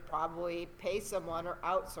would probably pay someone or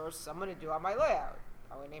outsource someone to do all my layout.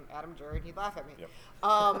 Probably name Adam Jerry, and he'd laugh at me. Yep.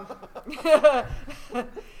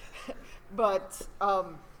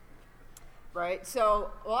 Right. So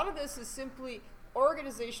a lot of this is simply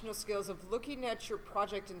organizational skills of looking at your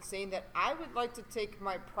project and saying that I would like to take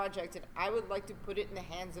my project and I would like to put it in the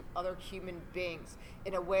hands of other human beings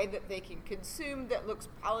in a way that they can consume that looks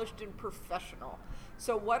polished and professional.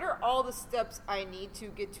 So what are all the steps I need to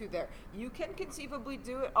get to there? You can conceivably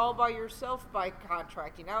do it all by yourself by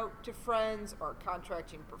contracting out to friends or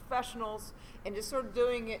contracting professionals and just sort of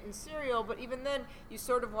doing it in serial, but even then you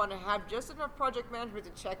sort of want to have just enough project management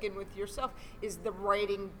to check in with yourself. Is the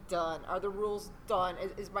writing done? Are the rules done?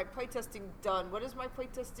 Is my playtesting done? What does my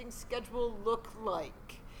playtesting schedule look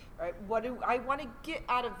like? Right? What do I want to get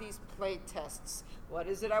out of these play tests? What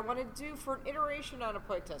is it I want to do for an iteration on a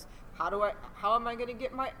play test? How am I going to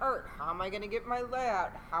get my art? How am I going to get my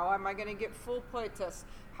layout? How am I going to get full play tests?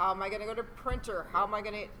 How am I going to go to printer? How am I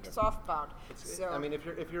going to get softbound? I mean, if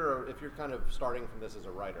you're kind of starting from this as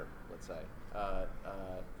a writer, let's say,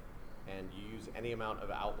 and you use any amount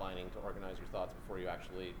of outlining to organize your thoughts before you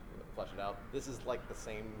actually flesh it out, this is like the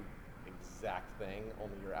same exact thing,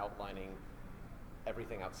 only you're outlining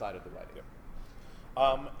everything outside of the writing.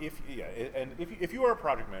 If you are a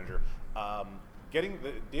project manager,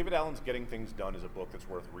 David Allen's Getting Things Done is a book that's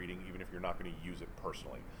worth reading, even if you're not going to use it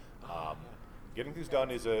personally. Getting Things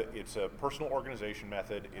Done it's a personal organization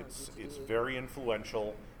method. It's very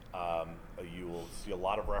influential. You will see a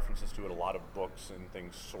lot of references to it, a lot of books and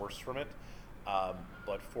things sourced from it.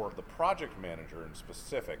 But for the project manager in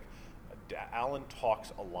specific, Allen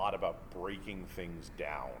talks a lot about breaking things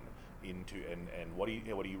down into, and what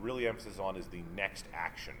he really emphasizes on is the next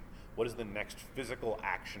action. What is the next physical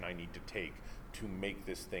action I need to take to make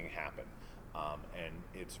this thing happen? And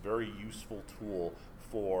it's a very useful tool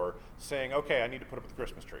for saying, okay, I need to put up the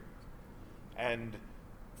Christmas tree. And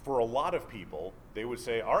for a lot of people, they would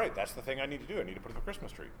say, all right, that's the thing I need to do. I need to put up a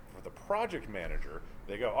Christmas tree. For the project manager,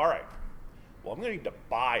 they go, all right, well, I'm going to need to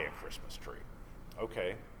buy a Christmas tree.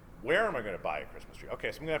 Okay, where am I going to buy a Christmas tree?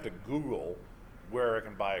 Okay, so I'm going to have to Google where I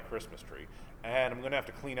can buy a Christmas tree, and I'm going to have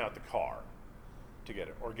to clean out the car to get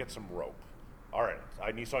it, or get some rope. All right,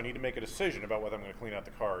 I need to make a decision about whether I'm going to clean out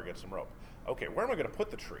the car or get some rope. Okay, where am I going to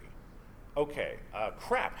put the tree? Okay,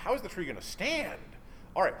 crap, how is the tree going to stand?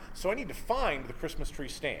 All right, so I need to find the Christmas tree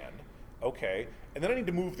stand. Okay, and then I need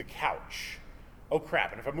to move the couch. Oh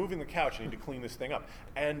crap, and if I'm moving the couch, I need to clean this thing up.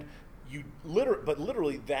 And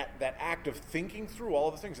literally that act of thinking through all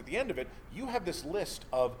of the things, at the end of it, you have this list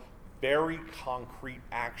of very concrete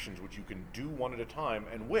actions which you can do one at a time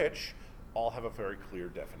and which all have a very clear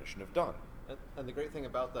definition of done. And the great thing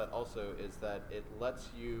about that also is that it lets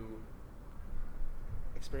you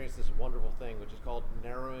experience this wonderful thing which is called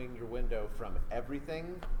narrowing your window from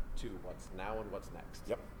everything to what's now and what's next.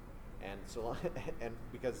 Yep. And so, and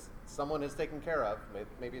because someone is taken care of,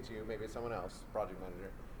 maybe it's you, maybe it's someone else, project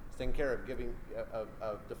manager, is taking care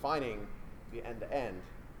of defining the end to end,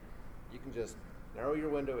 you can just narrow your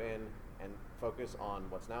window in and focus on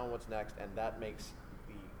what's now and what's next, and that makes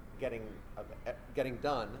the getting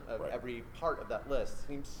done of every part of that list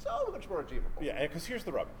seem so much more achievable. Yeah, because here's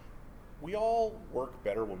the rub. We all work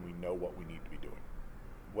better when we know what we need to be doing.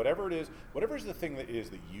 Whatever is the thing that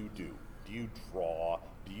you do. Do you draw?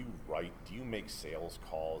 Do you write? Do you make sales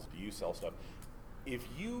calls? Do you sell stuff? If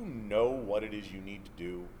you know what it is you need to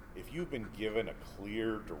do, if you've been given a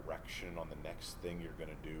clear direction on the next thing you're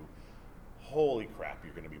going to do, holy crap,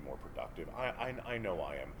 you're going to be more productive. I know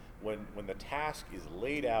I am. When the task is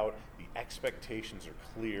laid out, the expectations are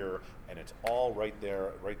clear, and it's all right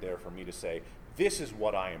there for me to say, this is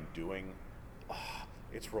what I am doing.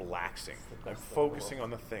 It's relaxing. I'm focusing on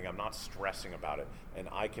the thing. I'm not stressing about it, and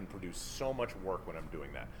I can produce so much work when I'm doing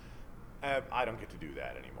that. I don't get to do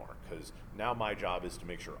that anymore, because now my job is to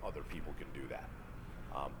make sure other people can do that.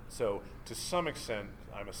 So to some extent,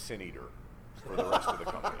 I'm a sin eater for the rest of the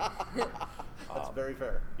company. That's very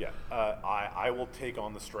fair. Yeah, I will take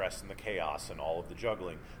on the stress and the chaos and all of the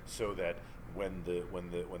juggling, so that when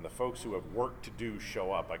the folks who have work to do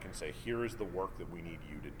show up, I can say, here is the work that we need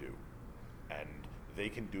you to do, and they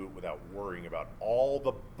can do it without worrying about all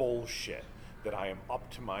the bullshit that I am up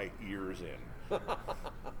to my ears in. Okay,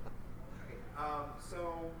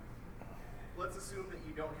 so let's assume that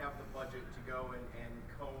you don't have the budget to go and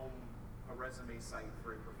comb a resume site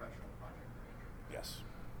for a professional project manager. Yes.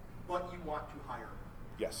 But you want to hire one.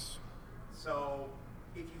 Yes. So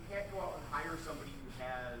if you can't go out and hire somebody who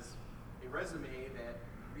has a resume that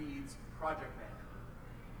reads project manager,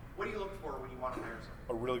 what do you look for when you want to hire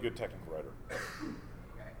someone? A really good technical writer.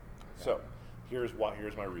 Okay. So here's my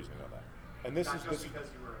reasoning on that. And this Not is just this. because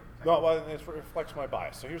you were No, well, it reflects my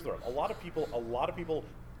bias. So here's the rub. A lot of people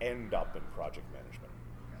end up in project management.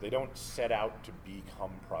 They don't set out to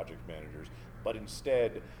become project managers, but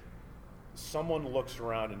instead, someone looks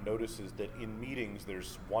around and notices that in meetings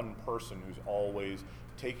there's one person who's always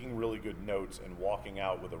taking really good notes and walking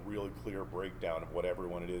out with a really clear breakdown of what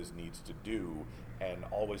everyone it is needs to do, and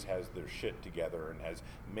always has their shit together and has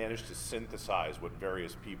managed to synthesize what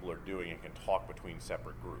various people are doing and can talk between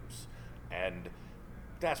separate groups. And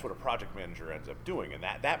that's what a project manager ends up doing. And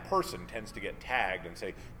that person tends to get tagged and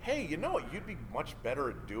say, hey, you know what you'd be much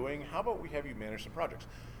better at doing? How about we have you manage some projects?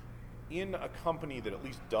 In a company that at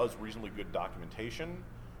least does reasonably good documentation,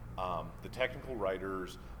 the technical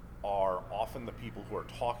writers are often the people who are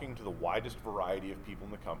talking to the widest variety of people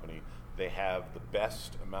in the company. They have the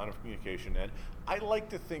best amount of communication, and I like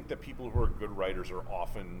to think that people who are good writers are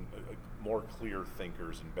often more clear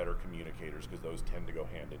thinkers and better communicators, because those tend to go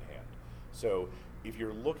hand in hand. So if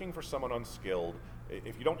you're looking for someone unskilled,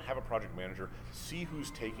 if you don't have a project manager, see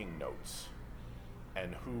who's taking notes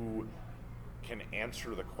and who can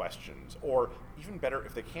answer the questions, or even better,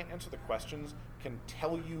 if they can't answer the questions, can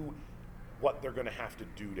tell you what they're going to have to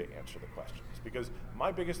do to answer the questions. Because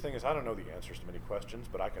my biggest thing is I don't know the answers to many questions,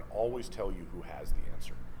 but I can always tell you who has the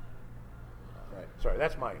answer. Right. Sorry,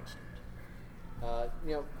 that's my instinct.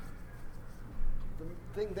 The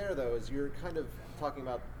thing there, though, is you're kind of talking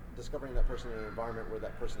about discovering that person in an environment where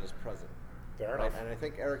that person is present. Fair right? enough. And I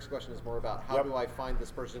think Eric's question is more about how Yep. do I find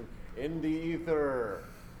this person in the ether?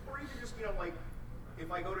 Or even just, like,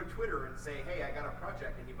 if I go to Twitter and say, hey, I got a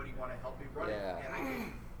project, anybody want to help me run Yeah. it? And I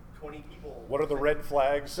get 20 people. What are the red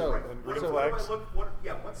flags So- and green What do flags? I look,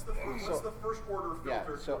 what's the first order filter? Yeah,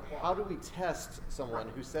 to so apply? how do we test someone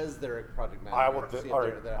who says they're a project manager? I will. to see if All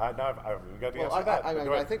they're right. there? I've got the Well, answer to that.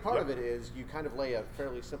 Go I ahead. think part Yep. of it is you kind of lay a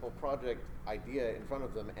fairly simple project idea in front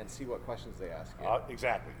of them and see what questions they ask you.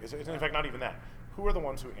 Exactly. It's in fact not even that. Who are the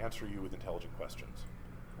ones who answer you with intelligent questions,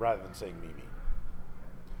 rather than saying me?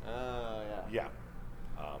 Yeah. Yeah.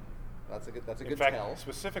 That's a good In fact, tell.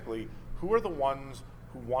 specifically, who are the ones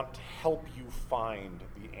who want to help you find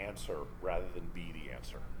the answer rather than be the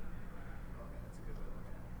answer?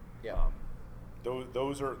 Yeah.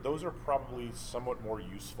 Those are probably somewhat more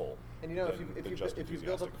useful. And if than you just if you've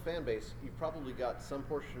built up enthusiastic. a fan base, you've probably got some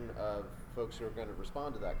portion of folks who are going to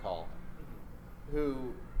respond to that call,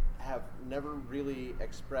 who have never really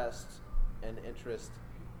expressed an interest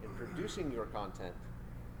in producing your content,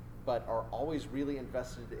 but are always really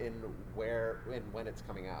invested in where and when it's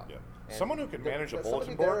coming out. Yeah. And Someone who can manage a bulletin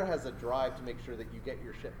somebody there board. has a drive to make sure that you get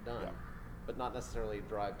your shit done, Yeah. but not necessarily a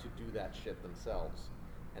drive to do that shit themselves.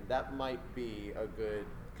 And that might be a good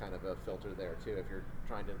kind of a filter there too, if you're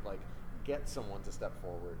trying to get someone to step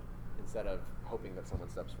forward instead of hoping that someone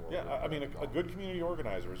steps forward. Yeah, I mean, a good community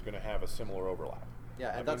organizer is going to have a similar overlap.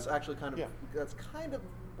 Yeah, and I that's mean, actually kind of yeah. that's kind of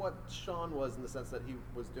what Sean was, in the sense that he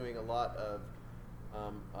was doing a lot of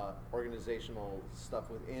organizational stuff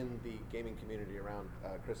within the gaming community around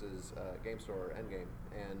Chris's game store, Endgame,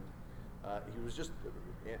 and he was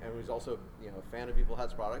he was also a fan of Evil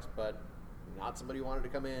Hat's products, but not somebody who wanted to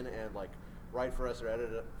come in and write for us or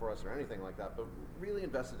edit it for us or anything like that, but really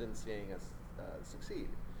invested in seeing us succeed.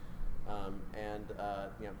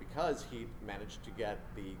 Because he managed to get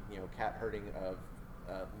the cat herding of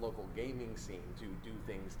local gaming scene to do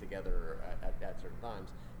things together at certain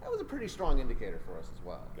times, that was a pretty strong indicator for us as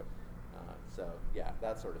well. Yep. So yeah,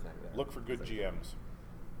 that sort of thing. There. Look for good GMs.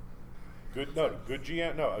 Good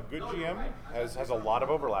GM. No, a good GM has a lot of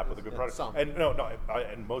overlap with a good product. Some. And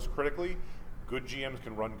and most critically, good GMs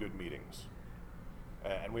can run good meetings.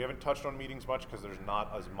 And we haven't touched on meetings much because there's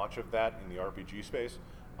not as much of that in the RPG space.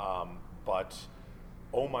 But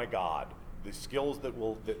oh my God, the skills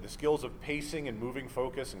the skills of pacing and moving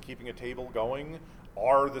focus and keeping a table going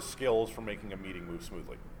are the skills for making a meeting move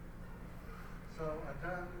smoothly. So I've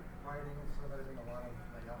done writing, supervising a lot of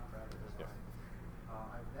layout graphic design.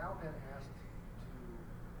 I've now been asked to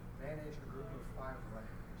manage a group of 5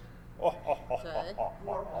 writers who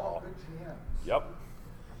are all good GMs. Yep.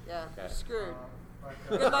 Yeah, Okay. you're screwed. But,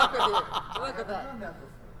 Good luck with you. Good luck with I've that. done that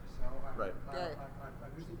before, so Right. Okay. I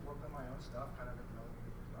usually work on my own stuff, kind of, at my own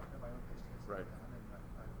pace to get Right. stuff done, and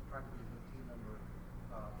I try to be a good team member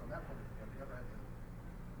from that point of view. I've never had to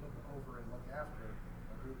look over and look after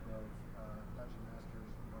a group of dungeon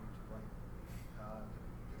masters wanting to write, to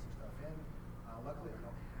get some stuff in. Luckily, I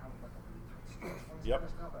don't have like a really tight schedule on this Yep. kind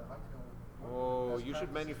of stuff. I'd like to know. what Oh, best you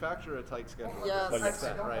should practices manufacture a tight schedule. Yes. Like I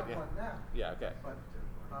that, don't right? have Yeah. one now. Yeah. Okay. But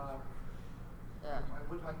Yeah. I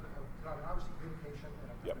would like to obviously communication, and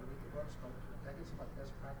I'm Yep. going to read the books, but that gets about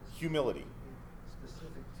best practices. Humility.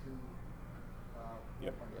 Specific to.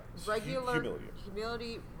 Yep.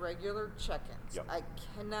 Humility, regular check-ins. Yep. I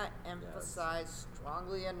cannot emphasize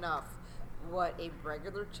strongly enough what a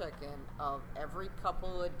regular check-in of every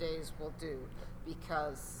couple of days will do,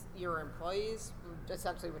 because your employees,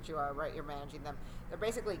 essentially what you are, right? You're managing them. They're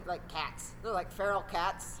basically like cats. They're like feral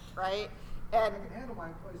cats, right? And I can handle my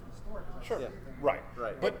employees in the store because I Sure. see Yeah. them. Right.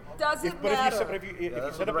 Right. It doesn't matter. If you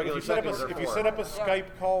that's set what the regular check-ins are up a for.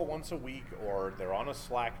 Skype call once a week, or they're on a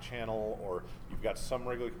Slack channel, or you've got some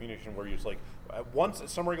regular communication where you're just like, once at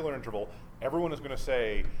some regular interval, everyone is going to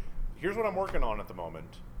say, here's what I'm working on at the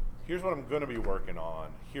moment. Here's what I'm going to be working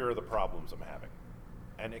on. Here are the problems I'm having.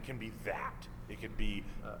 And it can be that. It could be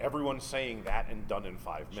everyone saying that and done in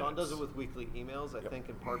 5 minutes. Sean does it with weekly emails, I Yep. think,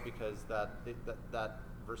 in part because that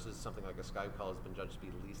versus something like a Skype call has been judged to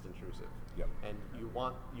be least intrusive. Yep. And you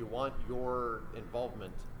want your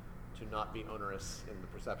involvement to not be onerous in the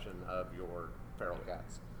perception of your feral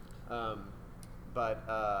cats. What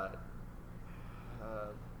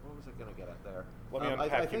was I going to get at there? Let me I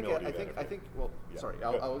unpack think. humility I then, think. if I you- think. Well, Yeah. sorry. Good.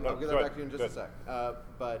 I'll No, get go that ahead. back to you in just a Good. sec.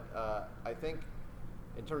 I think,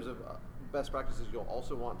 in terms of best practices, you'll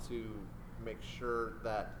also want to make sure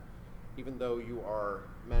that even though you are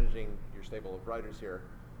managing your stable of writers here,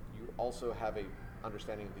 you also have a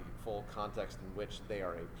understanding of the full context in which they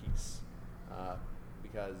are a piece,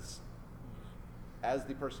 because as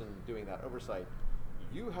the person doing that oversight,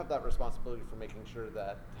 you have that responsibility for making sure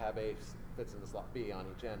that tab A fits into slot B on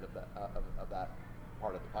each end of that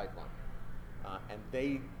part of the pipeline, and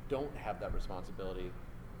they don't have that responsibility.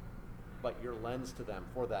 But your lens to them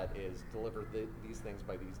for that is deliver these things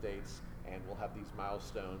by these dates, and we'll have these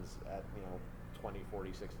milestones at 20,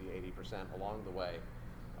 40, 60, 80% along the way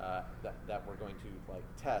that we're going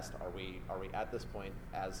to test. Are we at this point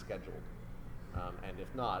as scheduled? And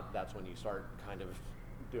if not, that's when you start kind of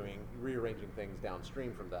rearranging things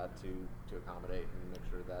downstream from that to accommodate and make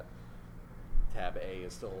sure that tab A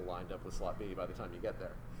is still lined up with slot B by the time you get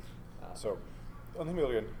there. So, on the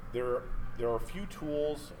humility end, there are a few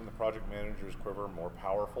tools in the project manager's quiver more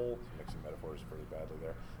powerful, mixing metaphors pretty badly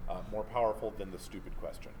there, more powerful than the stupid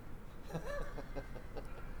question.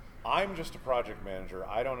 I'm just a project manager.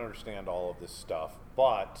 I don't understand all of this stuff,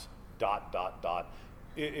 but ...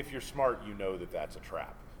 If you're smart, you know that that's a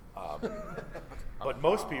trap. But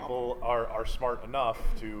most people are smart enough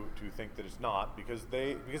to think that it's not, because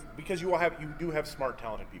you do have smart,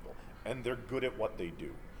 talented people, and they're good at what they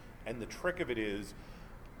do. And the trick of it is,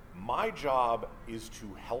 my job is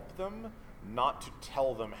to help them, not to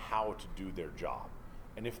tell them how to do their job.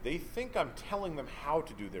 And if they think I'm telling them how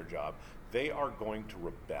to do their job, they are going to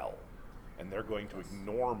rebel, and they're going to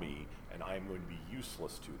ignore me, and I am going to be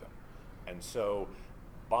useless to them. And so,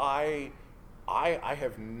 I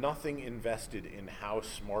have nothing invested in how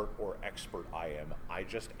smart or expert I am. I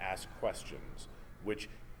just ask questions, which,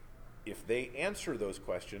 if they answer those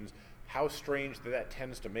questions, how strange that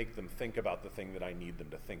tends to make them think about the thing that I need them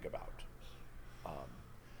to think about.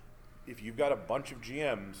 If you've got a bunch of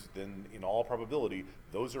GMs, then in all probability,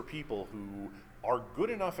 those are people who are good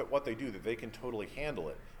enough at what they do that they can totally handle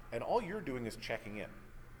it. And all you're doing is checking in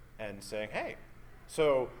and saying, hey,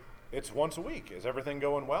 so it's once a week. Is everything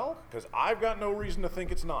going well? Because I've got no reason to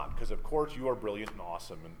think it's not, because of course you are brilliant and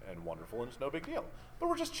awesome and wonderful, and it's no big deal. But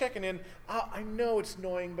we're just checking in. I know it's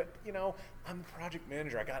annoying, but I'm the project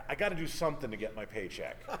manager. I got to do something to get my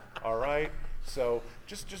paycheck. All right? So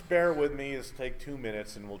just bear with me. It'll take 2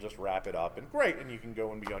 minutes, and we'll just wrap it up. And great, and you can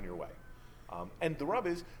go and be on your way. And the rub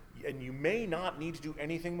is, and you may not need to do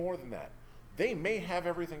anything more than that. They may have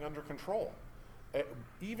everything under control.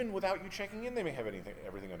 Even without you checking in, they may have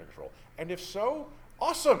everything under control. And if so,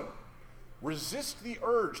 awesome. Resist the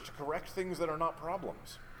urge to correct things that are not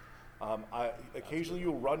problems. Occasionally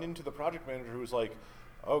you'll run into the project manager who's like,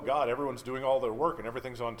 oh God, everyone's doing all their work and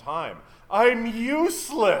everything's on time. I'm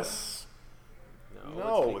useless.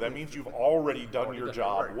 No, that means you've already done your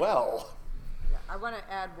job well. Yeah, I want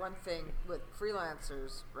to add one thing with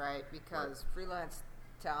freelancers, right? Because freelance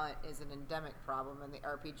talent is an endemic problem in the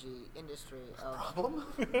RPG industry. Problem?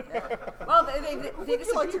 Well, they Would you like to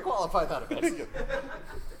disappear. qualify that a bit?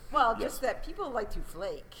 Well, just that people like to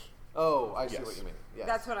flake. Oh, I see Yes. what you mean. Yes.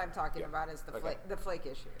 That's what I'm talking Yeah. about is the Okay. flake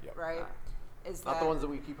issue, Yeah. right? Is Not the ones that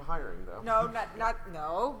we keep hiring, though. No,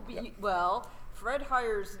 no. Well, Fred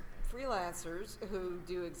hires freelancers who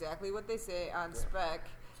do exactly what they say on spec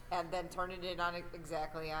and then turn it in on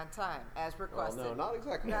exactly on time as Well, requested. no, not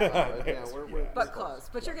exactly. Not- But yeah, we're but close.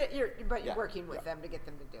 But you're Yeah. working with them to get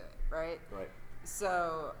them to do it, right? Right.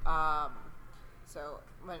 So, so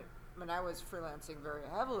when I was freelancing very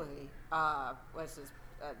heavily, was this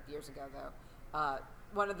years ago though,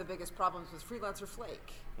 one of the biggest problems was freelancer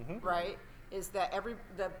flake, right? Is that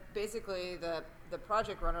basically the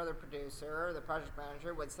project runner, the producer, or the project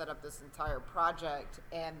manager would set up this entire project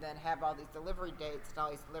and then have all these delivery dates and all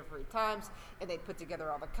these delivery times, and they'd put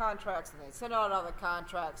together all the contracts and they'd send out all the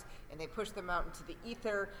contracts and they push them out into the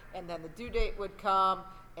ether, and then the due date would come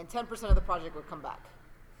and 10% of the project would come back,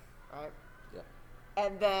 right? Yeah.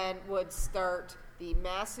 And then would start the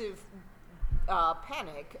massive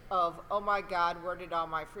panic of, oh my God, where did all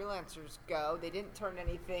my freelancers go? They didn't turn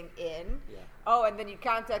anything in. Yeah. Oh, and then you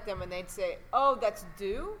contact them and they'd say, oh, that's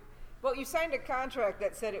due? Well, you signed a contract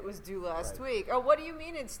that said it was due last Right. week. Oh, what do you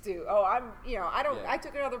mean it's due? Oh, Yeah. I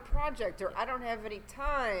took another project, or I don't have any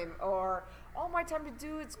time, or all my time to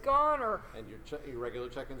do, it's gone, or And your regular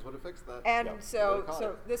check-ins would have fixed that. and Yeah. so, Would've caught so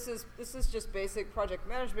it. this is just basic project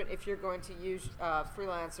management. If you're going to use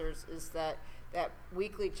freelancers, is that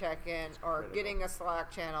weekly check-in or critical. getting a Slack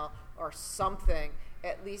channel or something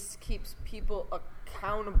at least keeps people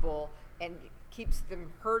accountable and keeps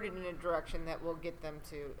them herded in a direction that will get them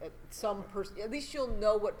to at least you'll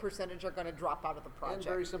know what percentage are going to drop out of the project.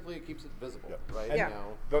 And very simply, it keeps it visible, Yep. right? And Yeah. You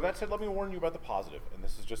know, though that said, let me warn you about the positive, and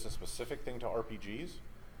this is just a specific thing to RPGs.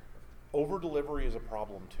 Over delivery is a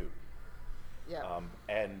problem too. Yeah.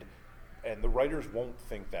 And the writers won't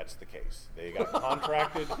think that's the case. They got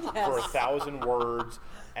contracted for 1,000 words,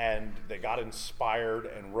 and they got inspired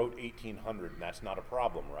and wrote 1,800, and that's not a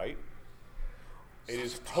problem, right? It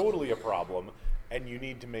is totally a problem, and you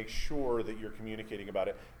need to make sure that you're communicating about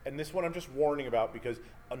it. And this one I'm just warning about, because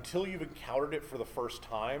until you've encountered it for the first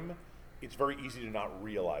time, it's very easy to not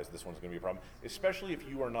realize this one's going to be a problem, especially if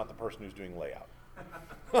you are not the person who's doing layout.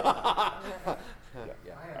 yeah. I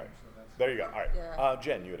am, Alright. so that's. There you go. All right. Yeah.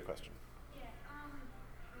 Jen, you had a question. Yeah,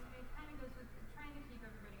 it kind of goes with trying to keep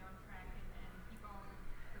everybody on track and keep all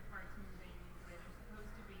the parts moving the way they're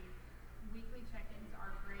supposed to be. Weekly check-ins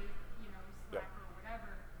are great, Slack or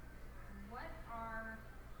whatever. What are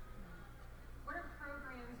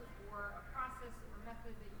programs or a process or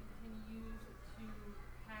method that you can use to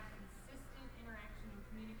have consistent interaction and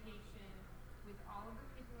communication with all of the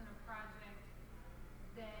people in a project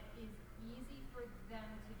that is easy for them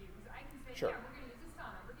to do? Because I can say, Sure. yeah, we're going to use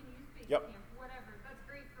Asana, we're going to use Basecamp, Yep. whatever. That's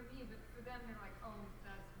great for me, but for them, they're like, oh,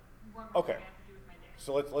 that's one more Okay. thing I have to do with my day.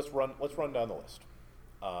 So let's run down the list.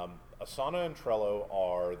 Asana and Trello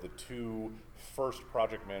are the two first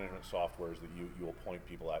project management softwares that you will point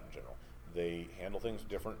people at in general. They handle things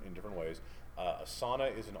in different ways.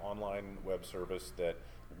 Asana is an online web service that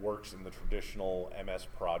works in the traditional MS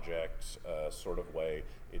Project sort of way.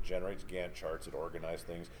 It generates Gantt charts, it organizes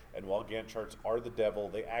things, and while Gantt charts are the devil,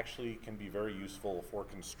 they actually can be very useful for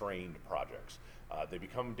constrained projects. They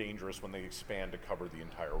become dangerous when they expand to cover the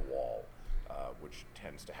entire wall, which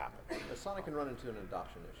tends to happen. Asana can run into an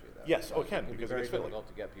adoption issue, though. Yes, it can, be because it very gets fiddly. difficult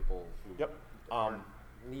to get people who Yep. aren't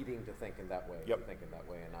needing to think in that way, Yep. to think in that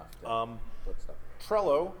way enough to put stuff.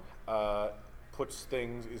 Trello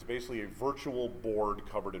is basically a virtual board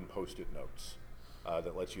covered in Post-it notes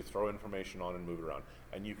that lets you throw information on and move it around.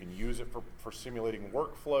 And you can use it for simulating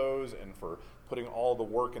workflows and for putting all the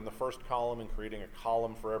work in the first column and creating a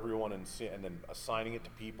column for everyone and then assigning it to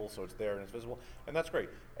people so it's there and it's visible. And that's great.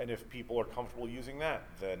 And if people are comfortable using that,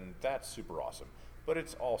 then that's super awesome. But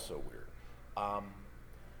it's also weird.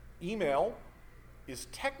 Email is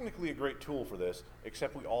technically a great tool for this,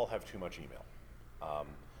 except we all have too much email.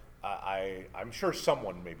 I'm sure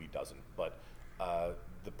someone maybe doesn't, but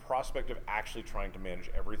the prospect of actually trying to manage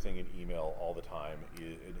everything in email all the time,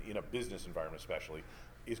 in a business environment especially,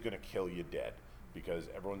 is going to kill you dead, because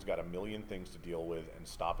everyone's got a million things to deal with, and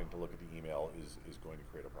stopping to look at the email is going to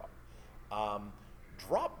create a problem.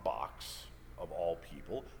 Dropbox, of all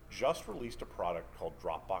people, just released a product called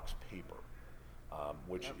Dropbox Paper,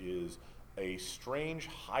 which is a strange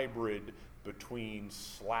hybrid between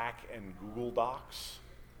Slack and Google Docs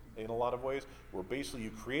in a lot of ways, where basically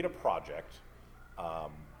you create a project,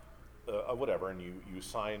 whatever, and you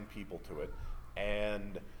assign people to it,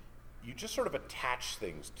 and you just sort of attach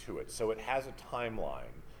things to it. So it has a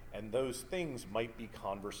timeline, and those things might be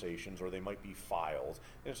conversations or they might be files,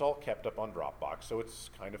 and it's all kept up on Dropbox, so it's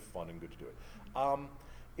kind of fun and good to do it.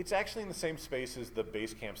 It's actually in the same space as the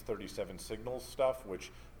Basecamp's 37 Signals stuff,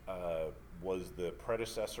 which was the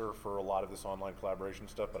predecessor for a lot of this online collaboration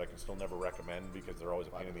stuff, but I can still never recommend because they're always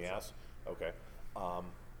a pain in the ass. Okay.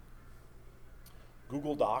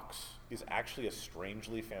 Google Docs is actually a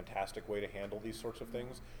strangely fantastic way to handle these sorts of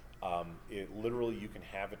things. It literally, you can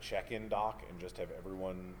have a check-in doc and just have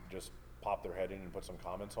everyone just pop their head in and put some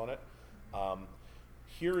comments on it.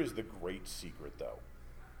 Here is the great secret, though.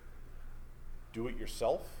 Do it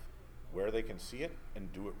yourself, where they can see it,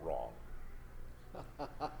 and do it wrong.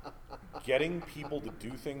 Getting people to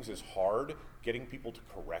do things is hard. Getting people to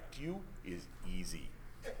correct you is easy.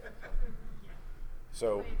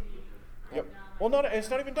 So, yep. Well, it's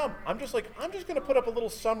not even dumb. I'm just going to put up a little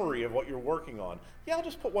summary of what you're working on. Yeah, I'll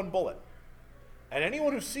just put one bullet. And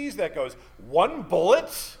anyone who sees that goes, 1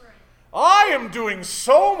 bullet? I am doing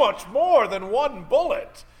so much more than 1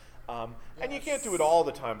 bullet. And you can't do it all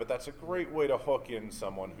the time, but that's a great way to hook in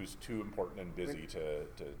someone who's too important and busy to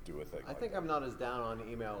do a thing. I think I'm not as down on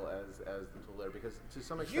email as the tool there, because to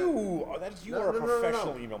some extent You are a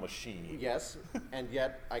professional email machine. Yes, and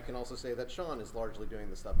yet I can also say that Sean is largely doing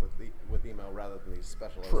the stuff with email rather than these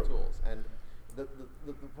specialized True. tools. And the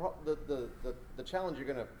challenge you're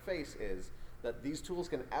going to face is that these tools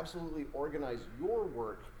can absolutely organize your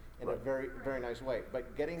work in a very, very nice way,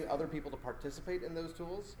 but getting other people to participate in those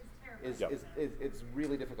tools is it's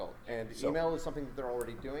really difficult. And email is something that they're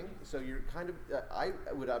already doing, so you're kind of I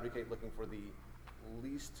would advocate looking for the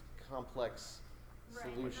least complex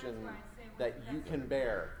solution that you can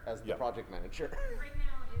bear as the project manager. Right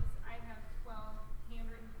now, I have 12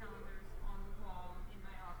 handwritten calendars on the wall in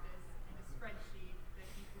my office and a spreadsheet that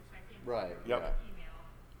people check in Right. with Yep. email.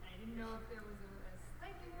 And I didn't know if there was a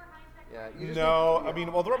slightly more high-tech Yeah, one. you just No, I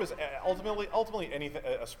mean, well, the rub is ultimately anything.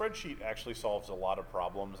 A spreadsheet actually solves a lot of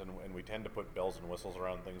problems, and we tend to put bells and whistles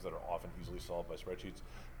around things that are often easily solved by spreadsheets.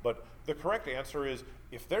 But the correct answer is,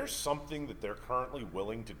 if there's something that they're currently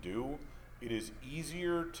willing to do, it is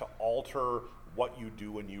easier to alter what you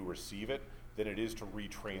do when you receive it than it is to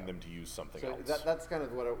retrain them to use something So else. that's kind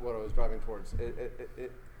of what I was driving towards.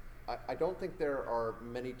 I don't think there are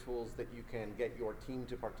many tools that you can get your team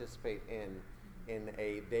to participate in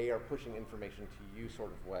a they are pushing information to you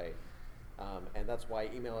sort of way. And that's why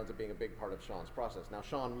email ends up being a big part of Sean's process. Now,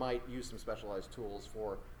 Sean might use some specialized tools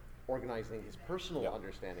for organizing his personal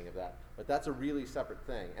understanding of that, but that's a really separate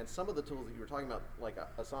thing. And some of the tools that you were talking about, like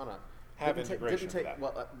Asana, Have integration with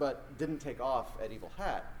that. but didn't take off at Evil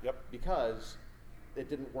Hat because it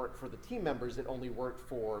didn't work for the team members. It only worked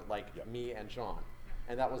for me and Sean,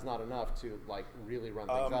 and that was not enough to really run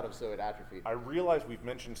things out of. So it atrophied. I realize we've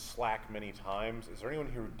mentioned Slack many times. Is there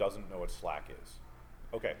anyone here who doesn't know what Slack is?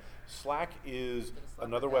 Okay, Slack is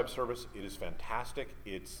another web service. It is fantastic.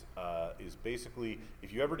 It's is basically,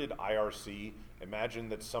 if you ever did IRC, imagine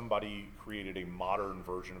that somebody created a modern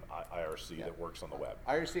version of IRC that works on the web.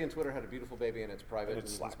 IRC and Twitter had a beautiful baby, and it's private, And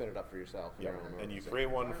it's and you Slack. can spin it up for yourself. in your own And you organization. create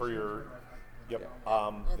one for your. Yep.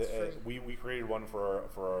 That's free. We created one for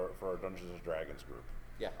our Dungeons and Dragons group.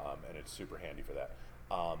 Yeah. And it's super handy for that.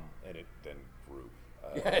 And it then grew.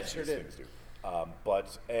 Yeah, it as sure these did. things do.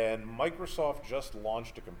 And Microsoft just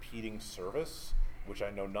launched a competing service, which I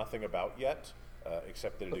know nothing about yet,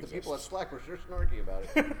 except that it But the exists. people at Slack were sure snarky about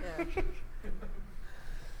it.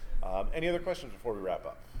 Yeah. Any other questions before we wrap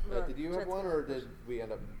up? Did you have one, or did we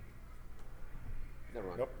end up? Never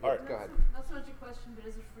mind. Nope. All right. Go ahead. Not so much a question, but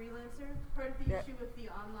as a freelancer, part of the issue with the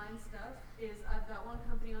online stuff is I've got one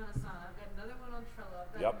company on Asana, I've got another one on Trello,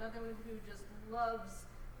 I've got another one who just loves,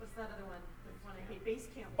 what's that other one? The one I hate,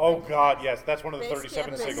 Basecamp. Oh God, yes, that's one of the Basecamp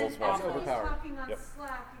 37 is signals awesome. ones. Overpowered. Everybody's talking on Yep.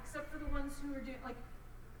 Slack, except for the ones who are doing,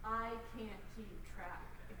 I can't keep track.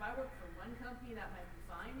 If I work for one company, that might be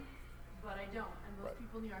fine, but I don't, and most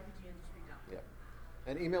people in the RPG industry don't. Yeah.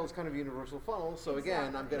 And email is kind of a universal funnel, so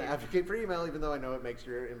again, I'm going to advocate for email, even though I know it makes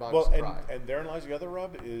your inbox Well, cry. and therein lies the other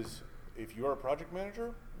rub is, if you're a project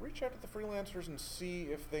manager, reach out to the freelancers and see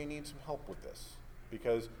if they need some help with this.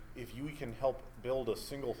 Because if you can help build a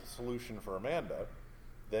single solution for Amanda,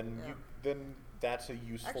 then then that's a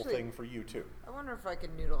useful Actually, thing for you too. I wonder if I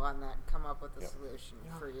can noodle on that and come up with a Yeah. solution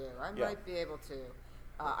for you. I Yeah. might be able to.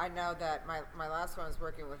 I know that my last one was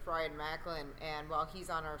working with Brian Macklin, and while he's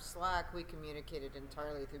on our Slack, we communicated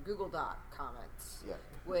entirely through Google Doc comments, Yeah.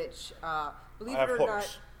 which, believe I it have or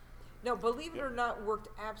hooks. not, believe it or not, worked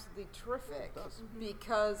absolutely terrific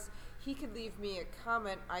because he could leave me a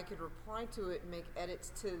comment, I could reply to it, and make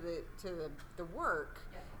edits to the work.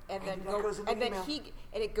 Yeah. And then that goes into email.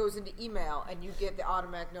 it goes into email, and you get the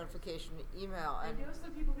automatic notification to email. I And know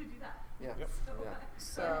some people who do that. Yeah. Yep.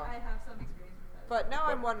 So, So- I have some experience with that. But now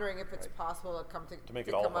I'm wondering if it's possible to make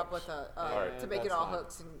it all come up hooks. with a Alright. to make it That's all fine.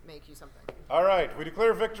 hooks and make you something. All right, we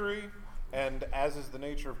declare victory, and as is the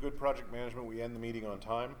nature of good project management, we end the meeting on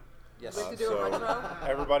time. Yes. We have to do a retro.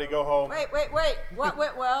 Everybody go home. Wait! What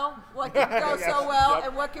went well? What didn't go so well? Yep.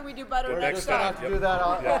 And what can we do better We're next next We're gonna time? have to do that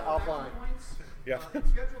offline. Points. Yeah. Schedule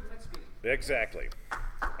the next meeting. Exactly.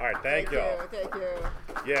 All right, thank y'all. Thank you.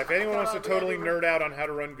 Yeah, if anyone wants to Well, totally yeah, nerd out on how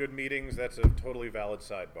to run good meetings, that's a totally valid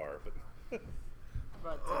sidebar. But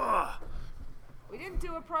But we didn't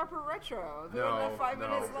do a proper retro. We only have 5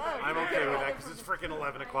 minutes left. I'm okay with that because it's freaking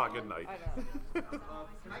 11 o'clock at night. I know.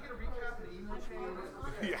 Can I get a recap of the email chain?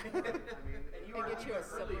 Yeah. And you And are get you a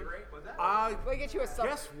really similar- great. Was that? We get you a sub.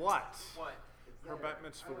 Guess what? What? Her bat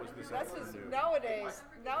mitzvah was this That's just afternoon. nowadays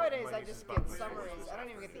I just get summaries. I don't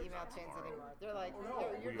even get the email chains anymore. They're like,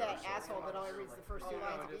 you're that asshole that only reads the first 2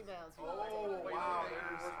 lines of emails. Oh, wow.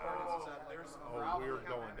 There's Oh, we're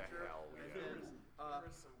going to hell.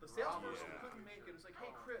 the salesperson couldn't make it. It's like, hey,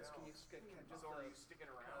 Chris, can you just are you sticking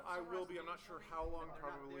around? I will be. I'm not sure how long,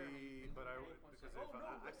 probably, but because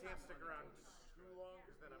if I can't stick around too long,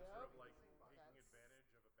 because then I'm sort of like.